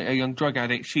about a young drug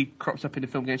addict. She crops up in the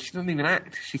film again. She doesn't even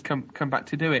act. She's come back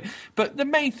to do it. But the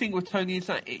main thing with Tony is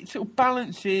that it sort of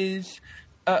balances,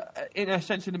 in a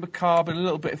sense, of the macabre and a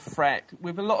little bit of fret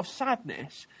with a lot of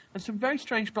sadness and some very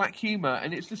strange black humour.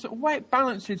 And it's the sort of way it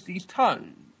balances these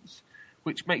tones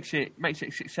which makes it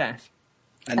a success.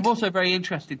 And I'm also very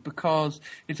interested because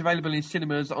it's available in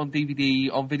cinemas, on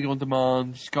DVD, on video on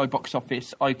demand, Sky Box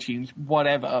Office, iTunes,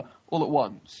 whatever, all at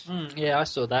once. Yeah, I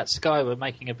saw that. Sky were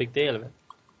making a big deal of it.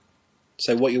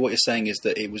 So what you're saying is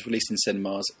that it was released in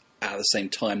cinemas at the same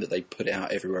time that they put it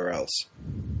out everywhere else?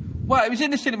 Well, it was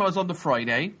in the cinemas on the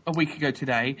Friday, a week ago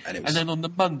today, and then on the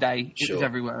Monday it was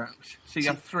everywhere else. So you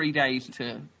have 3 days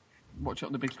to watch it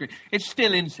on the big screen. It's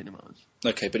still in cinemas.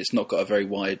 Okay, but it's not got a very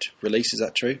wide release, is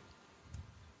that true?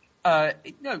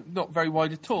 No, not very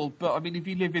wide at all. But I mean, if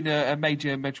you live in a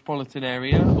major metropolitan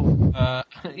area,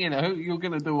 you're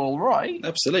going to do all right.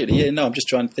 Absolutely, yeah. No, I'm just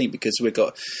trying to think because we've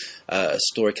got a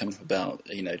story coming up about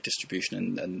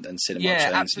distribution and cinema chains.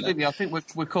 Yeah, absolutely. I think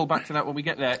we'll call back to that when we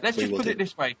get there. Let's just put it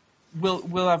this way: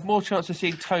 we'll have more chance of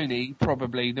seeing Tony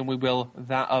probably than we will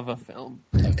that other film.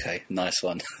 Okay, nice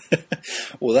one.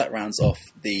 Well, that rounds off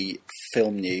the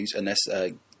film news. Unless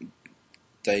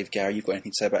Dave, Gary, you've got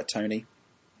anything to say about Tony?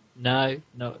 No,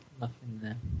 nothing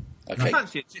there. Okay.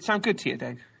 Fancy it. Does it sound good to you,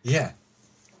 Dave? Yeah.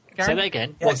 Gary? Say that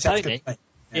again. Yeah, Tony?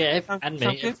 Yeah, and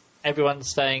me. Everyone's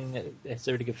saying it's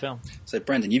a really good film. So,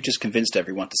 Brendan, you've just convinced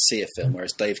everyone to see a film,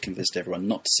 whereas Dave convinced everyone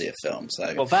not to see a film.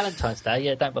 So, well, Valentine's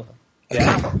Day, don't bother.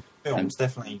 Yeah, films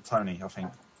definitely Tony, I think.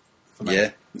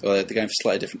 Yeah, well, they're going for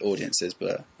slightly different audiences,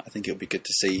 but I think it'll be good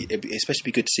to see. Especially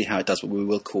be good to see how it does. But we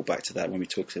will call back to that when we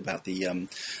talk about the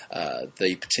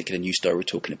particular news story we're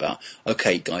talking about.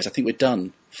 Okay, guys, I think we're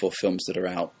done for films that are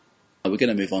out. We're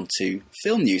going to move on to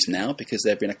film news now because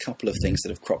there have been a couple of things that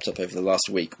have cropped up over the last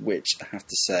week, which I have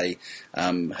to say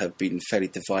have been fairly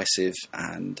divisive,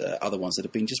 and other ones that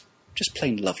have been just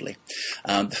plain lovely.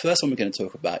 The first one we're going to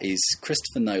talk about is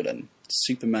Christopher Nolan,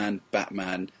 Superman,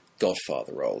 Batman,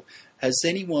 Godfather role. Has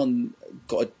anyone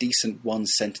got a decent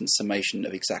one-sentence summation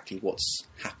of exactly what's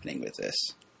happening with this?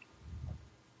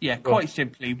 Yeah, quite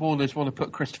simply, Warners want to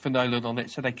put Christopher Nolan on it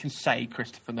so they can say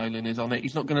Christopher Nolan is on it.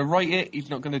 He's not going to write it, he's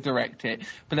not going to direct it,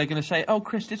 but they're going to say, oh,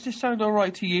 Chris, does this sound all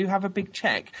right to you? Have a big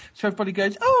check. So everybody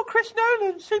goes, oh, Chris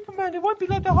Nolan, Superman, it won't be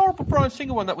like the horrible Bryan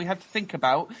Singer one that we had to think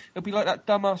about. It'll be like that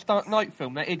dumbass Dark Knight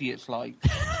film that idiots like.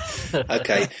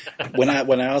 Okay, when I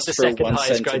asked the for a second highest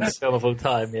one-sentence grossing film of all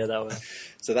time, yeah, that one.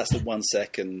 So that's the 1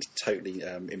 second, totally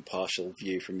impartial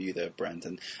view from you there,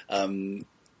 Brandon.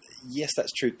 Yes,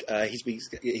 that's true.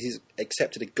 He's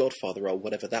accepted a Godfather role,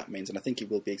 whatever that means, and I think it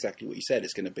will be exactly what you said.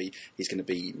 He's going to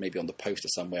be maybe on the poster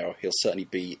somewhere, or he'll certainly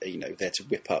be there to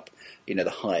whip up the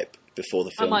hype before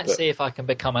the film. I might see if I can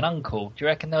become an uncle. Do you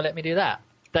reckon they'll let me do that?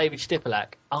 David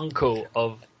Stipulack, uncle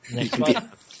of next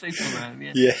one.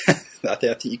 Superman, yeah. I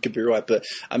think you could be right, but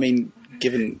I mean,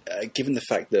 given the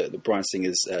fact that the Bryan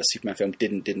Singer's Superman film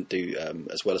didn't do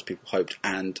as well as people hoped,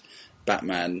 and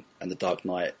Batman and The Dark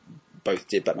Knight both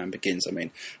did, Batman Begins. I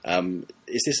mean,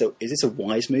 is this a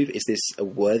wise move? Is this a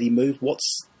worthy move?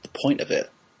 What's the point of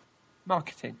it?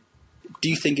 Marketing. Do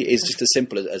you think it is just as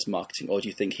simple as marketing, or do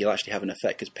you think he'll actually have an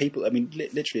effect? Because people, I mean,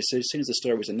 literally, as soon as the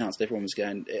story was announced, everyone was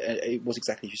going, it was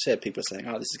exactly as you said. People are saying,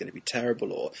 oh, this is going to be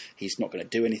terrible, or he's not going to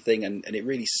do anything, and it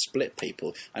really split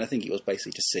people. And I think it was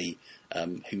basically to see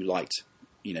who liked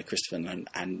Christopher Nolan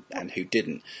and who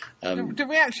didn't. The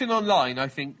reaction online, I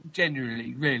think,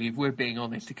 generally, really, if we're being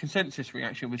honest, the consensus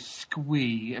reaction was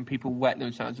squee and people wet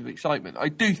themselves with excitement. I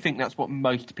do think that's what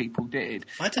most people did.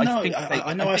 I don't know.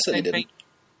 I know I certainly didn't.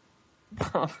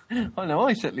 I know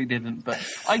I certainly didn't, but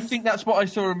I think that's what I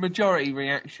saw a majority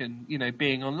reaction,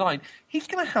 being online. He's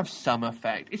going to have some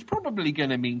effect. It's probably going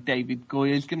to mean David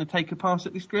Goyer's going to take a pass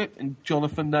at the script and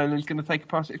Jonathan Nolan's going to take a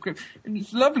pass at the script. And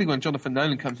it's lovely when Jonathan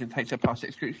Nolan comes in and takes a pass at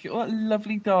the script. You get all that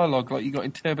lovely dialogue like you got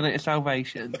in Terminator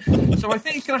Salvation. So I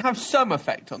think it's going to have some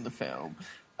effect on the film.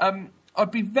 I'd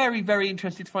be very, very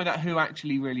interested to find out who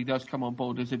actually really does come on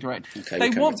board as a director. Okay, they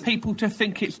want people to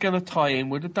think it's going to tie in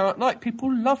with The Dark Knight.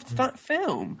 People loved that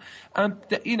film.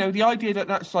 The idea that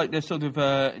that's like the sort of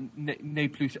ne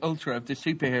plus ultra of the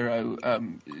superhero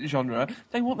genre,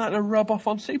 they want that to rub off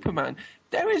on Superman.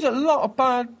 There is a lot of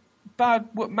bad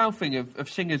mouthing of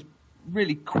Singer's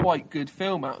really quite good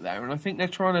film out there, and I think they're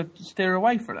trying to steer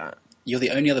away from that. You're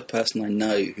the only other person I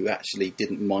know who actually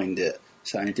didn't mind it.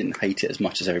 Certainly didn't hate it as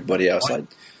much as everybody else. I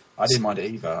didn't mind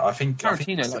it either. I think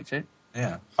Tarantino liked it.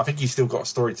 Yeah, I think he's still got a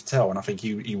story to tell, and I think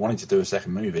he wanted to do a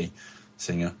second movie,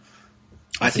 Singer.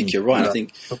 I think you're right. I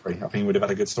think he would have had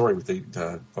a good story with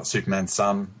the Superman's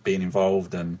son being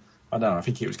involved, and I don't know. I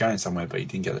think he was going somewhere, but he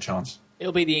didn't get the chance.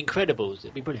 It'll be The Incredibles.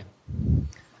 It'll be brilliant.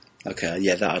 Okay,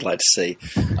 yeah, that I'd like to see.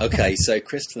 Okay, so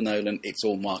Christopher Nolan, it's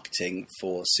all marketing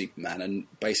for Superman, and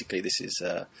basically this is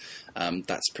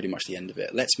that's pretty much the end of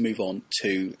it. Let's move on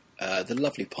to the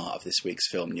lovely part of this week's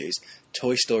film news.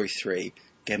 Toy Story 3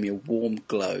 gave me a warm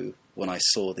glow when I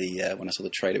saw the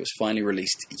trailer. It was finally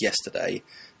released yesterday,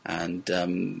 and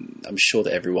I'm sure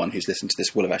that everyone who's listened to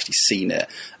this will have actually seen it.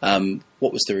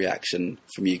 What was the reaction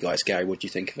from you guys? Gary, what do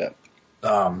you think of it?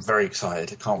 Very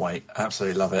excited. Can't wait.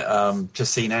 Absolutely love it.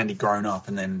 Just seeing Andy grown up,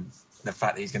 and then the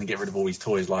fact that he's going to get rid of all his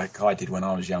toys like I did when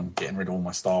I was young, getting rid of all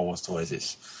my Star Wars toys.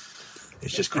 It's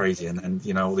just crazy. And then,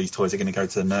 all these toys are going to go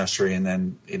to the nursery, and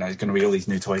then, there's going to be all these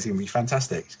new toys. It's going to be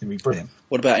fantastic. It's going to be brilliant.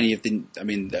 What about any of the... I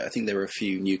mean, I think there were a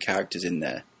few new characters in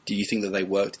there. Do you think that they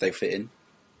worked? Did they fit in?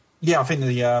 Yeah, I think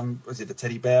was it the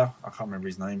teddy bear? I can't remember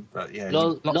his name, but yeah.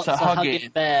 Lots of hugging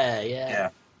bear, yeah. Yeah.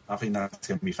 I think that's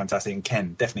going to be fantastic. And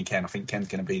Ken, definitely Ken. I think Ken's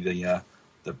going to be the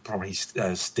probably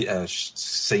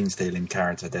scene-stealing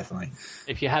character, definitely.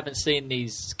 If you haven't seen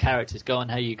these characters, go on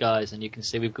Hey You Guys, and you can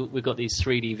see we've got these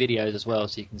 3D videos as well,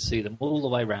 so you can see them all the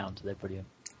way round. They're brilliant.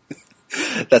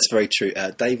 That's very true.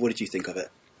 Dave, what did you think of it?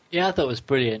 Yeah, I thought it was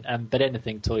brilliant. But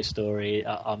anything Toy Story,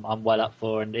 I'm well up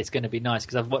for, and it's going to be nice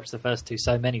because I've watched the first two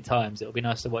so many times. It'll be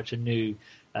nice to watch a new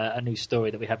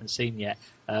story that we haven't seen yet.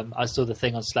 I saw the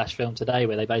thing on Slash Film today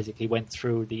where they basically went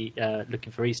through the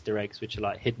looking for Easter eggs, which are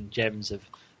like hidden gems of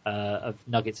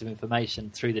nuggets of information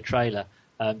through the trailer.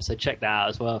 So check that out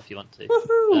as well if you want to.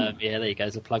 Yeah, there you go.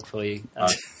 There's a plug for you,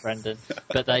 Brendan.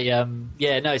 But they,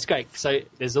 it's great. So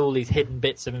there's all these hidden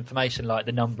bits of information, like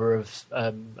the number of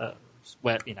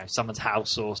where someone's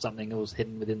house or something was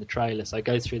hidden within the trailer. So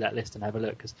go through that list and have a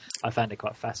look because I found it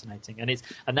quite fascinating.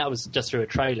 And that was just through a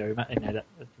trailer.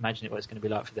 Imagine what it's going to be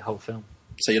like for the whole film.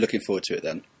 So you're looking forward to it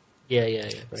then? Yeah.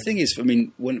 The thing is, I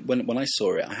mean, when I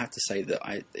saw it, I have to say that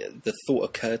the thought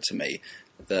occurred to me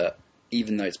that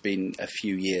even though it's been a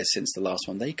few years since the last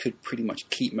one, they could pretty much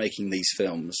keep making these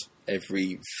films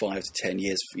every 5 to 10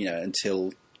 years,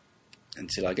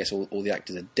 until I guess all the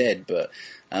actors are dead. But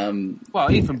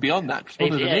even beyond that,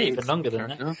 even longer than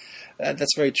that.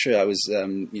 That's very true. I was, I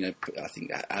think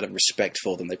out of respect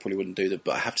for them, they probably wouldn't do that.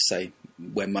 But I have to say,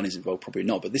 when money's involved, probably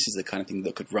not. But this is the kind of thing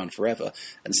that could run forever.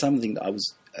 And something that I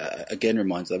was again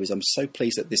reminded of is I'm so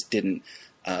pleased that this didn't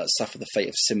suffer the fate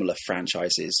of similar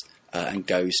franchises and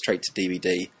go straight to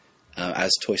DVD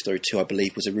as Toy Story 2, I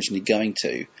believe, was originally going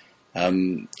to.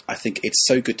 I think it's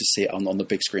so good to see it on the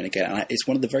big screen again. And it's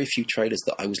one of the very few trailers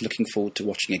that I was looking forward to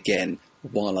watching again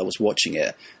while I was watching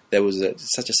it. There was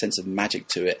such a sense of magic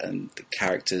to it, and the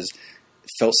characters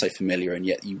felt so familiar, and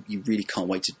yet you really can't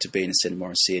wait to be in a cinema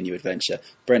and see a new adventure.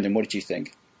 Brendan, what did you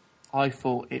think? I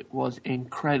thought it was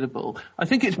incredible. I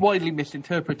think it's widely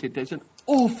misinterpreted. There's an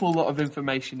awful lot of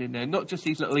information in there, not just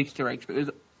these little Easter eggs, but there's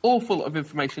an awful lot of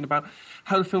information about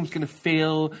how the film's going to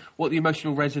feel, what the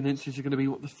emotional resonances are going to be,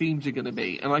 what the themes are going to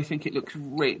be. And I think it looks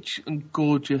rich and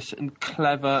gorgeous and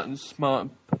clever and smart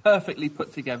and perfectly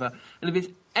put together. And if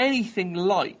it's anything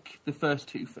like the first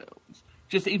two films,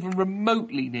 just even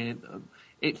remotely near them,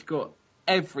 it's got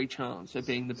every chance of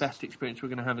being the best experience we're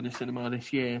going to have in the cinema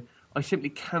this year. I simply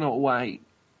cannot wait.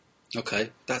 Okay,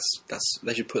 that's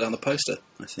they should put that on the poster.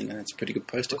 I think that's a pretty good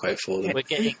poster quote for them. We're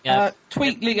getting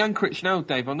tweet Lee Unkrich now,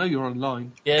 Dave. I know you're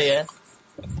online. Yeah.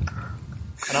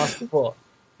 And ask what?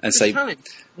 And say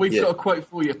we've got a quote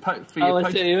for you. I see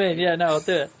what you mean. Yeah, no, I'll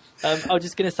do it. I was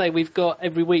just going to say we've got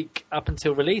every week up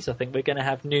until release. I think we're going to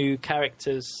have new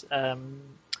characters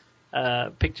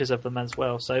pictures of them as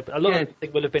well. So a lot of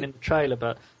it will have been in the trailer,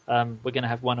 but we're going to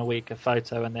have one a week, a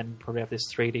photo, and then probably have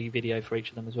this 3D video for each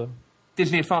of them as well.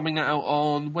 Disney are farming that out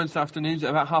on Wednesday afternoons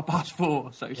at about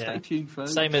 4:30, so stay tuned,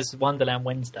 folks. Same as Wonderland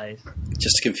Wednesdays.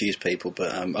 Just to confuse people,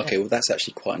 but okay, well, that's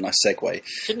actually quite a nice segue.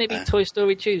 Shouldn't it be Toy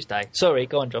Story Tuesday? Sorry,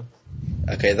 go on, John.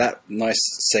 Okay, that nice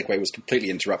segue was completely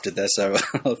interrupted there, so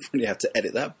I'll probably have to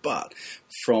edit that. But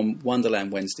from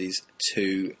Wonderland Wednesdays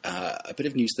to a bit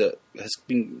of news that has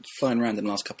been flying around in the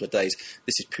last couple of days.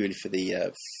 This is purely for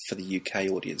the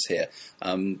UK audience here.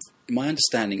 My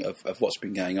understanding of what's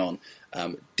been going on,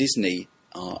 Disney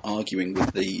are arguing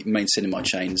with the main cinema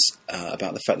chains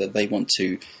about the fact that they want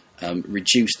to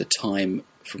reduce the time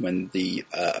from when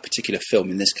a particular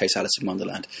film, in this case Alice in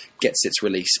Wonderland, gets its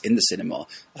release in the cinema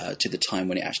to the time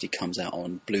when it actually comes out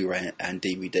on Blu-ray and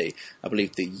DVD. I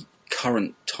believe the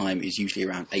current time is usually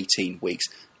around 18 weeks.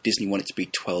 Disney want it to be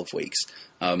 12 weeks.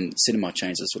 Cinema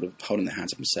chains are sort of holding their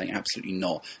hands up and saying absolutely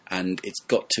not, and it's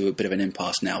got to a bit of an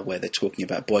impasse now where they're talking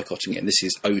about boycotting it. And this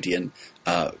is Odeon,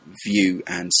 View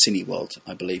and Cineworld,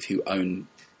 I believe, who own,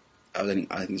 I think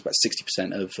it's about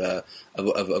 60%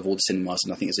 of all the cinemas,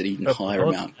 and I think it's an even higher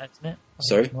amount. Isn't it?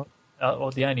 Sorry?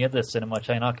 Or the only other cinema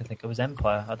chain I can think of was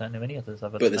Empire. I don't know any others.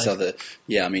 But there's other,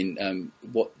 yeah. I mean,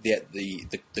 what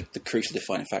the crucial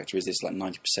defining factor is like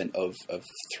 90% of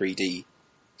 3D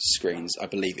screens, I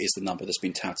believe, is the number that's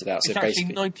been touted out. It's so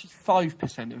actually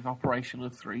 95% of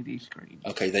operational 3D screens.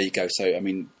 Okay, there you go. So I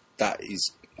mean, that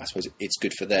is, I suppose, it's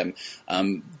good for them.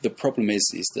 The problem is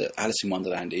that Alice in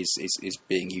Wonderland is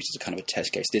being used as a kind of a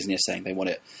test case. Disney are saying they want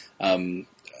it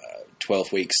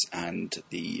 12 weeks, and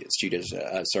the studios,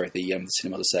 the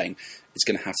cinemas are saying it's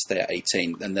going to have to stay at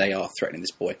 18, and they are threatening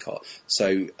this boycott.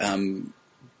 So,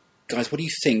 guys, what do you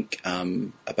think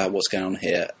about what's going on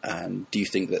here? Do you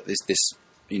think that this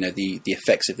the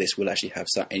effects of this will actually have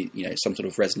some sort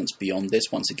of resonance beyond this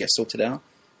once it gets sorted out?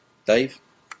 Dave?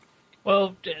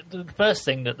 Well, the first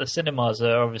thing that the cinemas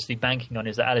are obviously banking on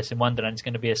is that Alice in Wonderland is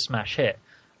going to be a smash hit.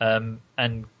 And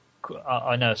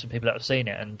I know some people that have seen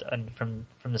it, and from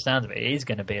the sound of it, it is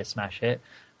going to be a smash hit.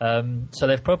 So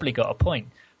they've probably got a point.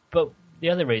 But the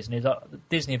other reason is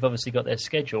Disney have obviously got their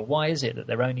schedule. Why is it that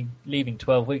they're only leaving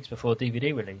 12 weeks before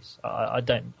DVD release? I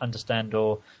don't understand,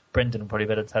 or Brendan will probably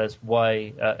better tell us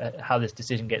why, how this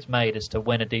decision gets made as to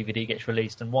when a DVD gets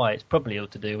released and why. It's probably all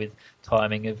to do with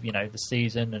timing of the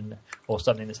season or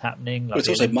something that's happening. Like it's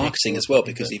also marketing as well,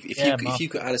 because if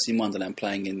you've got Alice in Wonderland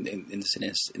playing in the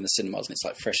cinemas and it's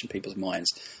like fresh in people's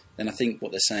minds, then I think what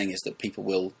they're saying is that people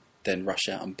will then rush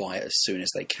out and buy it as soon as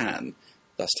they can,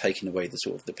 thus taking away the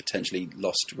sort of the potentially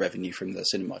lost revenue from the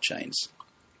cinema chains.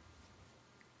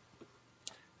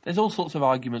 There's all sorts of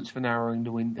arguments for narrowing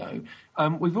the window.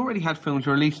 We've already had films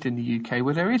released in the UK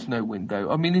where there is no window.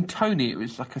 I mean, in Tony it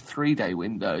was like a 3-day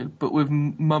window, but with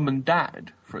Mum and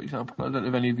Dad, for example, I don't know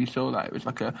if any of you saw that. It was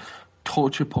like a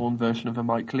torture porn version of a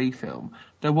Mike Leigh film.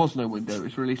 There was no window. It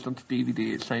was released onto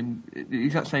DVD the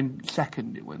exact same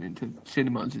second it went into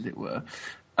cinemas, as it were.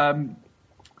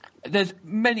 There's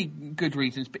many good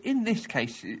reasons, but in this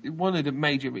case, one of the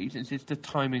major reasons is the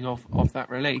timing of that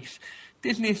release.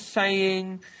 Disney is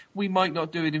saying we might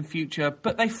not do it in future,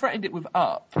 but they threatened it with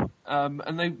Up. And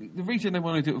the reason they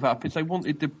wanted to do it with Up is they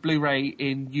wanted the Blu-ray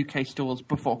in UK stores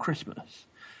before Christmas.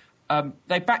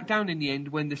 They backed down in the end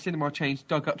when the cinema chains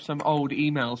dug up some old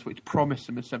emails which promised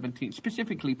them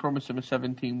specifically promised them a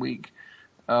 17-week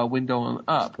window on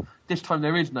Up. This time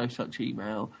there is no such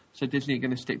email, so Disney are going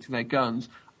to stick to their guns.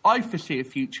 I foresee a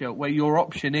future where your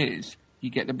option is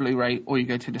you get the Blu-ray or you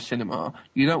go to the cinema.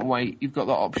 You don't wait. You've got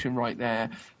that option right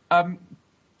there.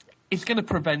 It's going to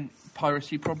prevent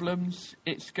piracy problems.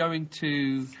 It's going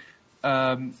to,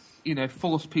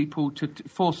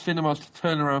 force cinemas to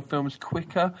turn around films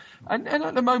quicker. And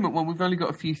at the moment, when we've only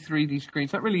got a few 3D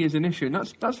screens, that really is an issue. And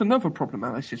that's another problem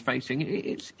Alice is facing.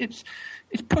 It's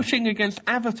pushing against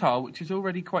Avatar, which is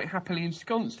already quite happily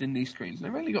ensconced in these screens.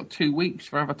 They've only got 2 weeks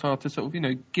for Avatar to sort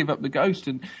of, give up the ghost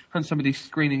and hand some of these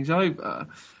screenings over.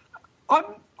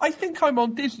 I think I'm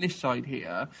on Disney's side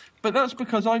here, but that's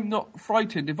because I'm not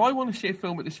frightened. If I want to see a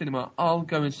film at the cinema, I'll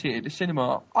go and see it at the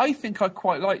cinema. I think I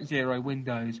quite like zero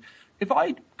windows. If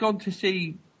I'd gone to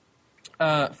see,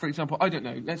 for example, I don't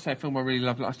know, let's say a film I really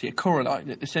loved last year,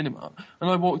 Coraline, at the cinema, and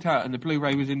I walked out and the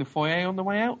Blu-ray was in the foyer on the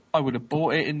way out, I would have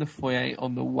bought it in the foyer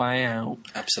on the way out.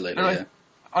 Absolutely,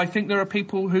 I think there are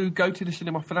people who go to the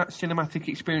cinema for that cinematic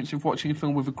experience of watching a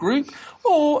film with a group,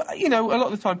 or, a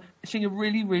lot of the time seeing a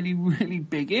really, really, really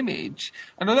big image.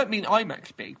 And I don't mean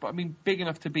IMAX big, but I mean big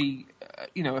enough to be,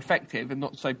 effective and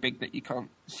not so big that you can't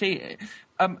see it.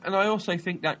 And I also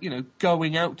think that,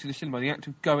 going out to the cinema, the act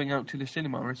of going out to the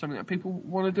cinema is something that people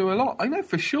want to do a lot. I know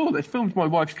for sure there's films my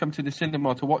wife's come to the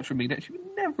cinema to watch with me that she would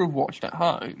never have watched at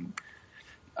home.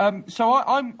 So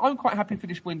I'm quite happy for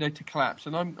this window to collapse,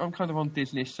 and I'm kind of on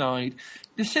Disney's side.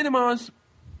 The cinemas,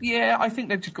 I think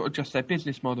they've just got to adjust their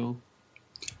business model.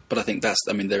 But I think there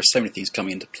are so many things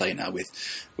coming into play now with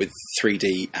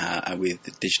 3D and with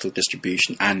the digital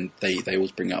distribution, and they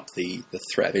always bring up the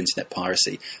threat of internet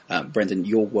piracy. Brendan,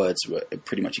 your words were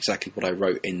pretty much exactly what I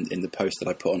wrote in the post that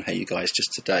I put on Hey You Guys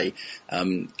just today.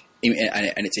 And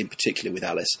it's in particular with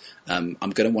Alice. I'm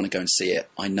going to want to go and see it.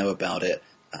 I know about it.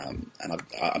 And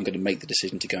I'm going to make the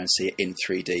decision to go and see it in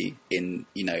 3D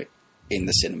in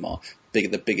the cinema,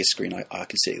 the biggest screen I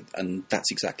can see, and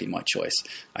that's exactly my choice.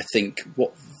 I think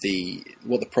what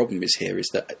the problem is here is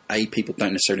that people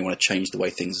don't necessarily want to change the way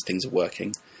things are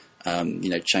working.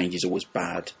 Change is always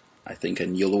bad, I think,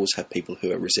 and you'll always have people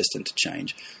who are resistant to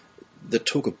change. The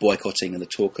talk of boycotting and the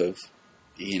talk of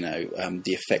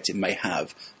the effect it may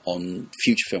have on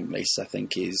future film releases, I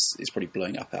think is probably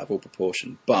blowing up out of all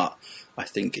proportion. But I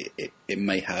think it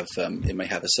may have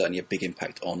certainly a big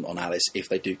impact on Alice if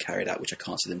they do carry it out, which I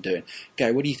can't see them doing.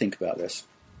 Gary, what do you think about this?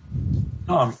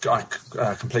 No, I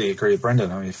completely agree with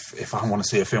Brendan. I mean, if I want to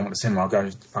see a film at the cinema, I'll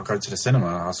go to the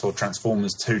cinema. I saw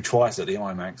Transformers 2 twice at the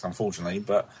IMAX, unfortunately,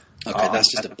 but okay,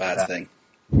 that's just a bad thing.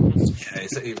 Yeah,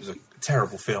 it was a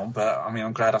terrible film, but I mean,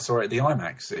 I'm glad I saw it at the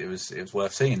IMAX. It was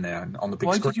worth seeing there on the big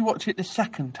screen. Why did you watch it the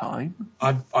second time?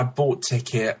 I bought a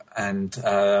ticket, and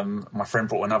my friend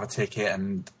bought another ticket,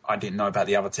 and I didn't know about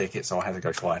the other ticket, so I had to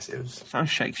go twice. Sounds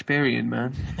Shakespearean,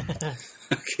 man.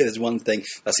 Okay, there's one thing.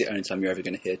 That's the only time you're ever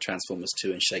going to hear Transformers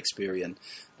 2 and Shakespearean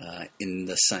in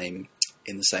the same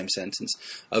sentence.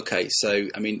 Okay, so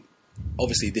I mean,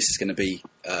 obviously this is going to be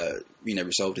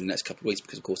resolved in the next couple of weeks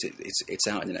because, of course, it's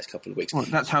out in the next couple of weeks. Well,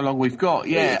 that's how long we've got.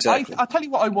 Yeah, exactly. I'll tell you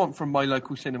what I want from my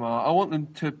local cinema. I want them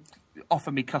to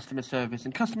offer me customer service,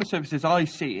 and customer service, as I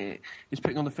see it, is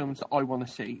putting on the films that I want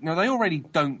to see. Now, they already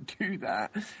don't do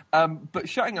that, but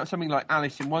shutting up something like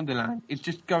Alice in Wonderland is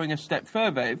just going a step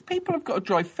further. If people have got to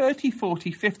drive 30,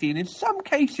 40, 50, and in some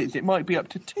cases it might be up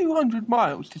to 200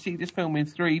 miles to see this film in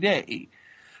 3D,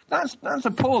 that's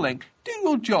appalling. Do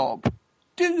your job.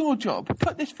 Do your job.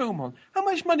 Put this film on. How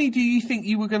much money do you think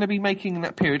you were going to be making in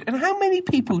that period? And how many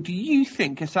people do you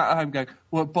think are sat at home going,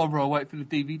 "What bother, I'll wait for the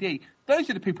DVD"? Those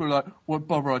are the people who are like, "What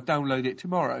bother, I'll download it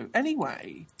tomorrow."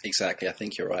 Anyway. Exactly. I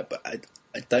think you're right. But I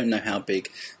don't know how big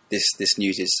this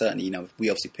news is. Certainly, we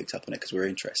obviously picked up on it because we're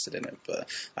interested in it. But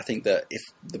I think that if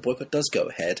the boycott does go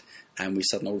ahead and we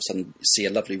all of a sudden see a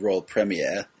lovely royal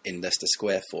premiere in Leicester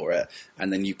Square for it,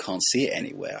 and then you can't see it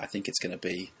anywhere, I think it's going to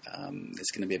be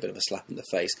a bit of a slap in the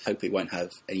face. Hope it won't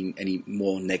have any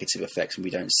more negative effects, and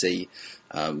we don't see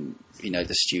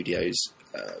the studios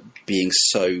being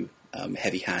so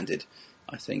heavy-handed,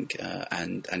 I think,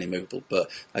 and immovable. But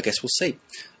I guess we'll see.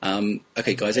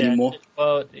 Okay, guys, any more?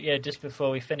 Well, yeah, just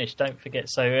before we finish, don't forget,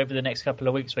 so over the next couple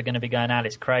of weeks we're going to be going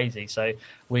Alice crazy. So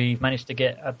we've managed to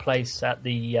get a place at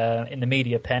the in the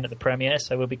media pen at the premiere,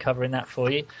 so we'll be covering that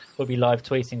for you. We'll be live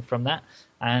tweeting from that.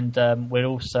 And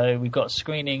we've got a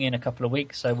screening in a couple of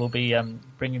weeks, so we'll be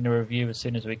bringing the review as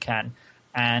soon as we can.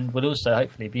 And we'll also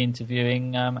hopefully be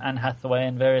interviewing Anne Hathaway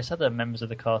and various other members of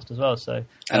the cast as well. So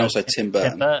and also Tim Burton.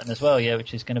 Tim Burton as well, yeah,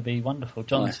 which is going to be wonderful.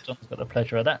 John's got the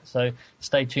pleasure of that. So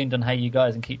stay tuned on Hey You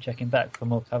Guys and keep checking back for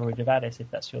more coverage of Alice if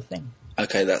that's your thing.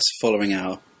 Okay, that's following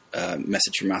our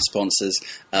message from our sponsors.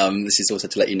 This is also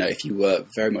to let you know if you were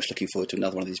very much looking forward to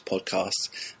another one of these podcasts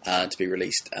to be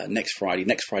released next Friday.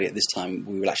 Next Friday at this time,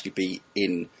 we will actually be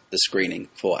in the screening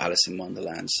for Alice in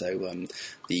Wonderland. So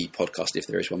the podcast, if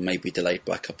there is one, may be delayed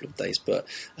by a couple of days. But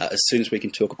as soon as we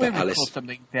can talk about Alice...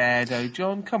 something there, though,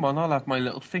 John. Come on, I'll have my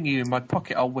little thingy in my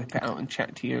pocket. I'll whip it out and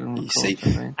chat to you and record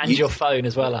something. And your phone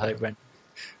as well, I hope, Brent.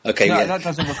 Okay, no, yeah. That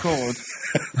doesn't record.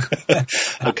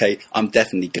 Okay, I'm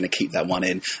definitely going to keep that one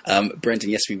in. Brendan,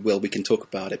 yes, we will. We can talk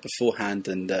about it beforehand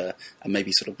and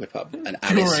maybe sort of whip up an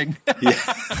Alice.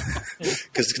 Yeah,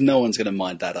 because no one's going to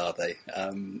mind that, are they?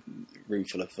 Room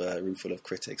full of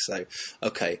critics. So,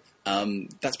 okay,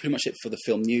 that's pretty much it for the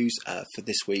film news for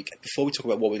this week. Before we talk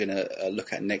about what we're going to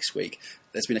look at next week,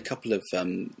 there's been a couple of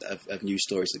news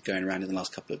stories that are going around in the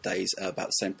last couple of days about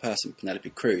the same person, Penelope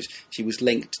Cruz. She was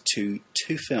linked to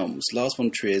two films, Lars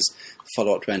von Trier's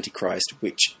follow-up to Antichrist,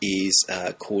 which is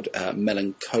called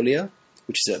Melancholia,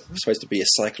 which is supposed to be a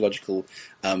psychological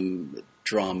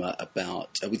drama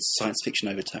about with science fiction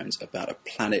overtones about a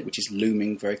planet which is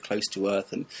looming very close to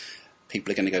Earth, and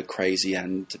people are going to go crazy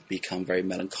and become very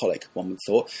melancholic, one would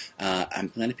thought.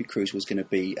 And Penelope Cruz was going to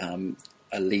be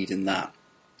a lead in that.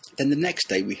 Then the next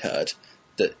day we heard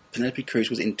that Penelope Cruz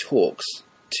was in talks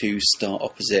to star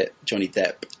opposite Johnny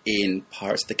Depp in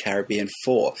Pirates of the Caribbean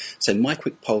 4. So my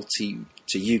quick poll to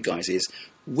you guys is,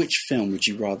 which film would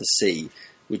you rather see?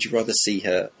 Would you rather see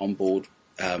her on board,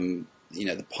 the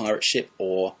pirate ship,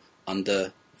 or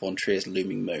under Von Trier's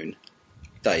looming moon?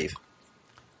 Dave?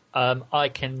 I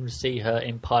can see her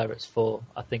in Pirates 4.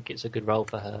 I think it's a good role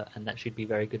for her, and that she'd be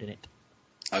very good in it.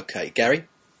 Okay. Gary?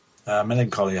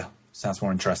 Melancholia. Sounds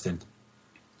more interesting.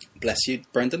 Bless you.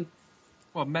 Brendan?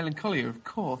 Well, Melancholia, of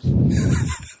course.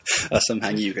 Somehow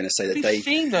you were going to say that Have Dave... you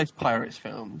seen those Pirates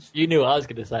films? You knew what I was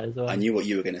going to say as well. I knew what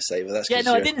you were going to say, but that's... Yeah,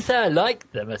 no, I didn't say I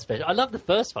liked them especially. I love the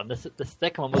first one. The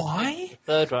second one was... Why? The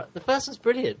third one. The first one's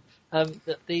brilliant.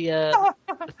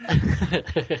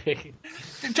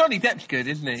 Johnny Depp's good,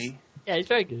 isn't he? Yeah, he's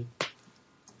very good.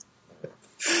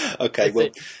 Okay, well...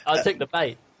 I took the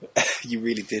bait. You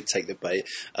really did take the bait.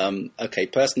 Okay,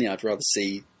 personally, I'd rather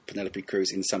see Penelope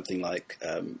Cruz in something like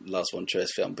Lars von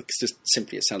Trier's film, because just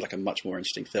simply it sounds like a much more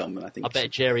interesting film. And I think bet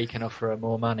Jerry can offer her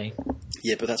more money.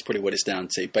 Yeah, but that's probably what it's down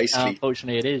to. Basically,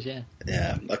 unfortunately, it is. Yeah.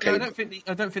 Yeah. Okay. No,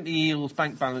 I don't think the Eel's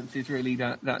bank balance is really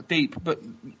that deep. But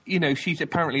she's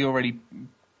apparently already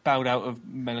bowed out of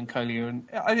Melancholia, and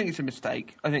I think it's a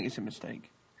mistake.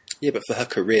 Yeah, but for her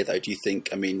career, though, do you think?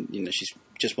 I mean, she's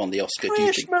just won the Oscar.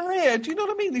 Maria, do you know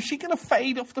what I mean? Is she going to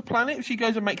fade off the planet if she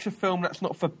goes and makes a film that's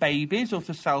not for babies or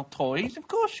to sell toys? Of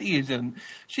course she isn't.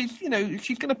 She's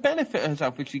going to benefit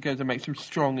herself if she goes and makes some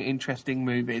strong, interesting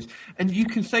movies. And you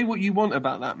can say what you want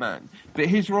about that man, but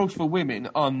his roles for women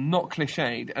are not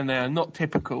cliched and they are not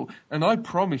typical. And I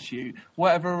promise you,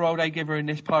 whatever role they give her in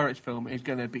this Pirates film is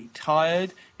going to be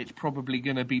tired. It's probably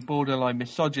going to be borderline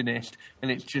misogynist, and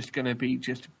it's just going to be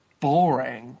just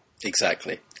boring.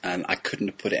 Exactly. And I couldn't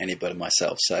have put it any better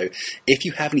myself. So if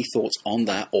you have any thoughts on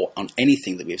that or on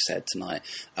anything that we've said tonight,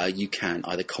 you can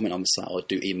either comment on the site or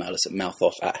do email us at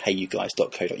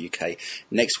mouthoff@heyyouguys.co.uk.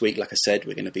 Next week, like I said,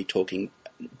 we're going to be talking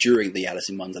during the Alice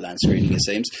in Wonderland screening, it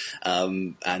seems,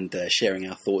 and sharing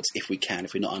our thoughts if we can,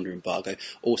 if we're not under embargo.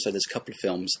 Also, there's a couple of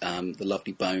films, The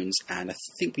Lovely Bones, and I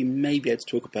think we may be able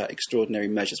to talk about Extraordinary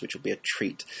Measures, which will be a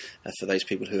treat for those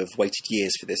people who have waited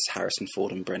years for this Harrison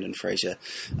Ford and Brendan Fraser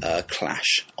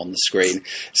clash on the screen.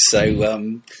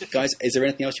 So, guys, is there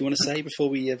anything else you want to say before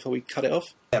we cut it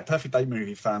off? Yeah, perfect date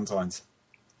movie, Valentine's.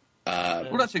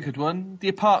 Well, that's a good one. The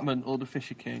Apartment or The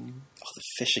Fisher King? Oh, The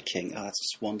Fisher King. Oh, that's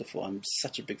just wonderful. I'm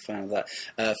such a big fan of that.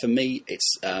 For me,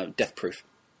 it's Death Proof.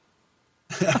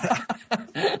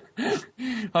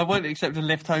 I won't accept a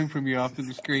lift home from you after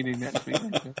the screening next week.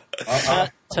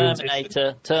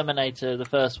 Terminator, the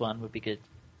first one would be good.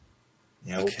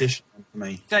 Yeah, audition for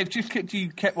me. Dave, just you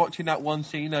kept watching that one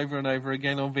scene over and over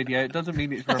again on video. It doesn't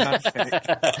mean it's romantic.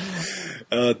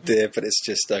 Oh dear, but it's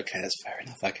just okay. That's fair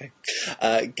enough. Okay,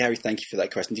 Gary, thank you for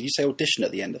that question. Did you say audition at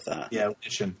the end of that? Yeah,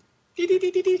 audition.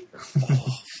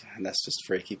 Oh, man, that's just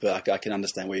freaky, but I can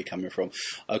understand where you're coming from.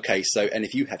 Okay, so and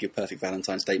if you have your perfect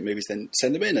Valentine's date movies, then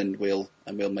send them in, and we'll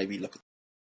maybe look at.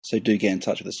 So do get in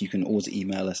touch with us. You can always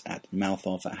email us at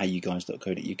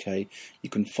mouthoff@heyyouguys.co.uk. You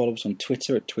can follow us on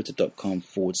Twitter at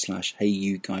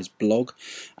twitter.com/heyyouguysblog.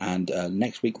 And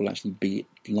next week we'll actually be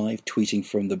live tweeting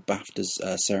from the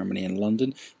BAFTAs ceremony in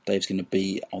London. Dave's going to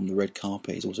be on the red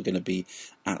carpet. He's also going to be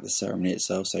at the ceremony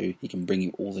itself, so he can bring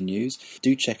you all the news.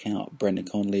 Do check out Brendan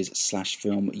Connolly's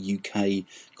 /Film UK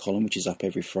column, which is up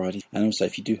every Friday. And also,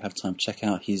 if you do have time, check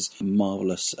out his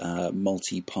marvellous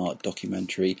multi-part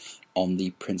documentary on the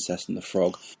Princess and the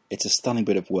Frog. It's a stunning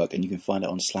bit of work, and you can find it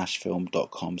on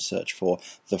 /film.com. Search for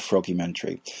The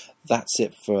Froggymentary. That's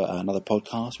it for another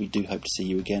podcast. We do hope to see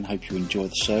you again. Hope you enjoy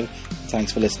the show.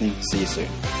 Thanks for listening. See you soon.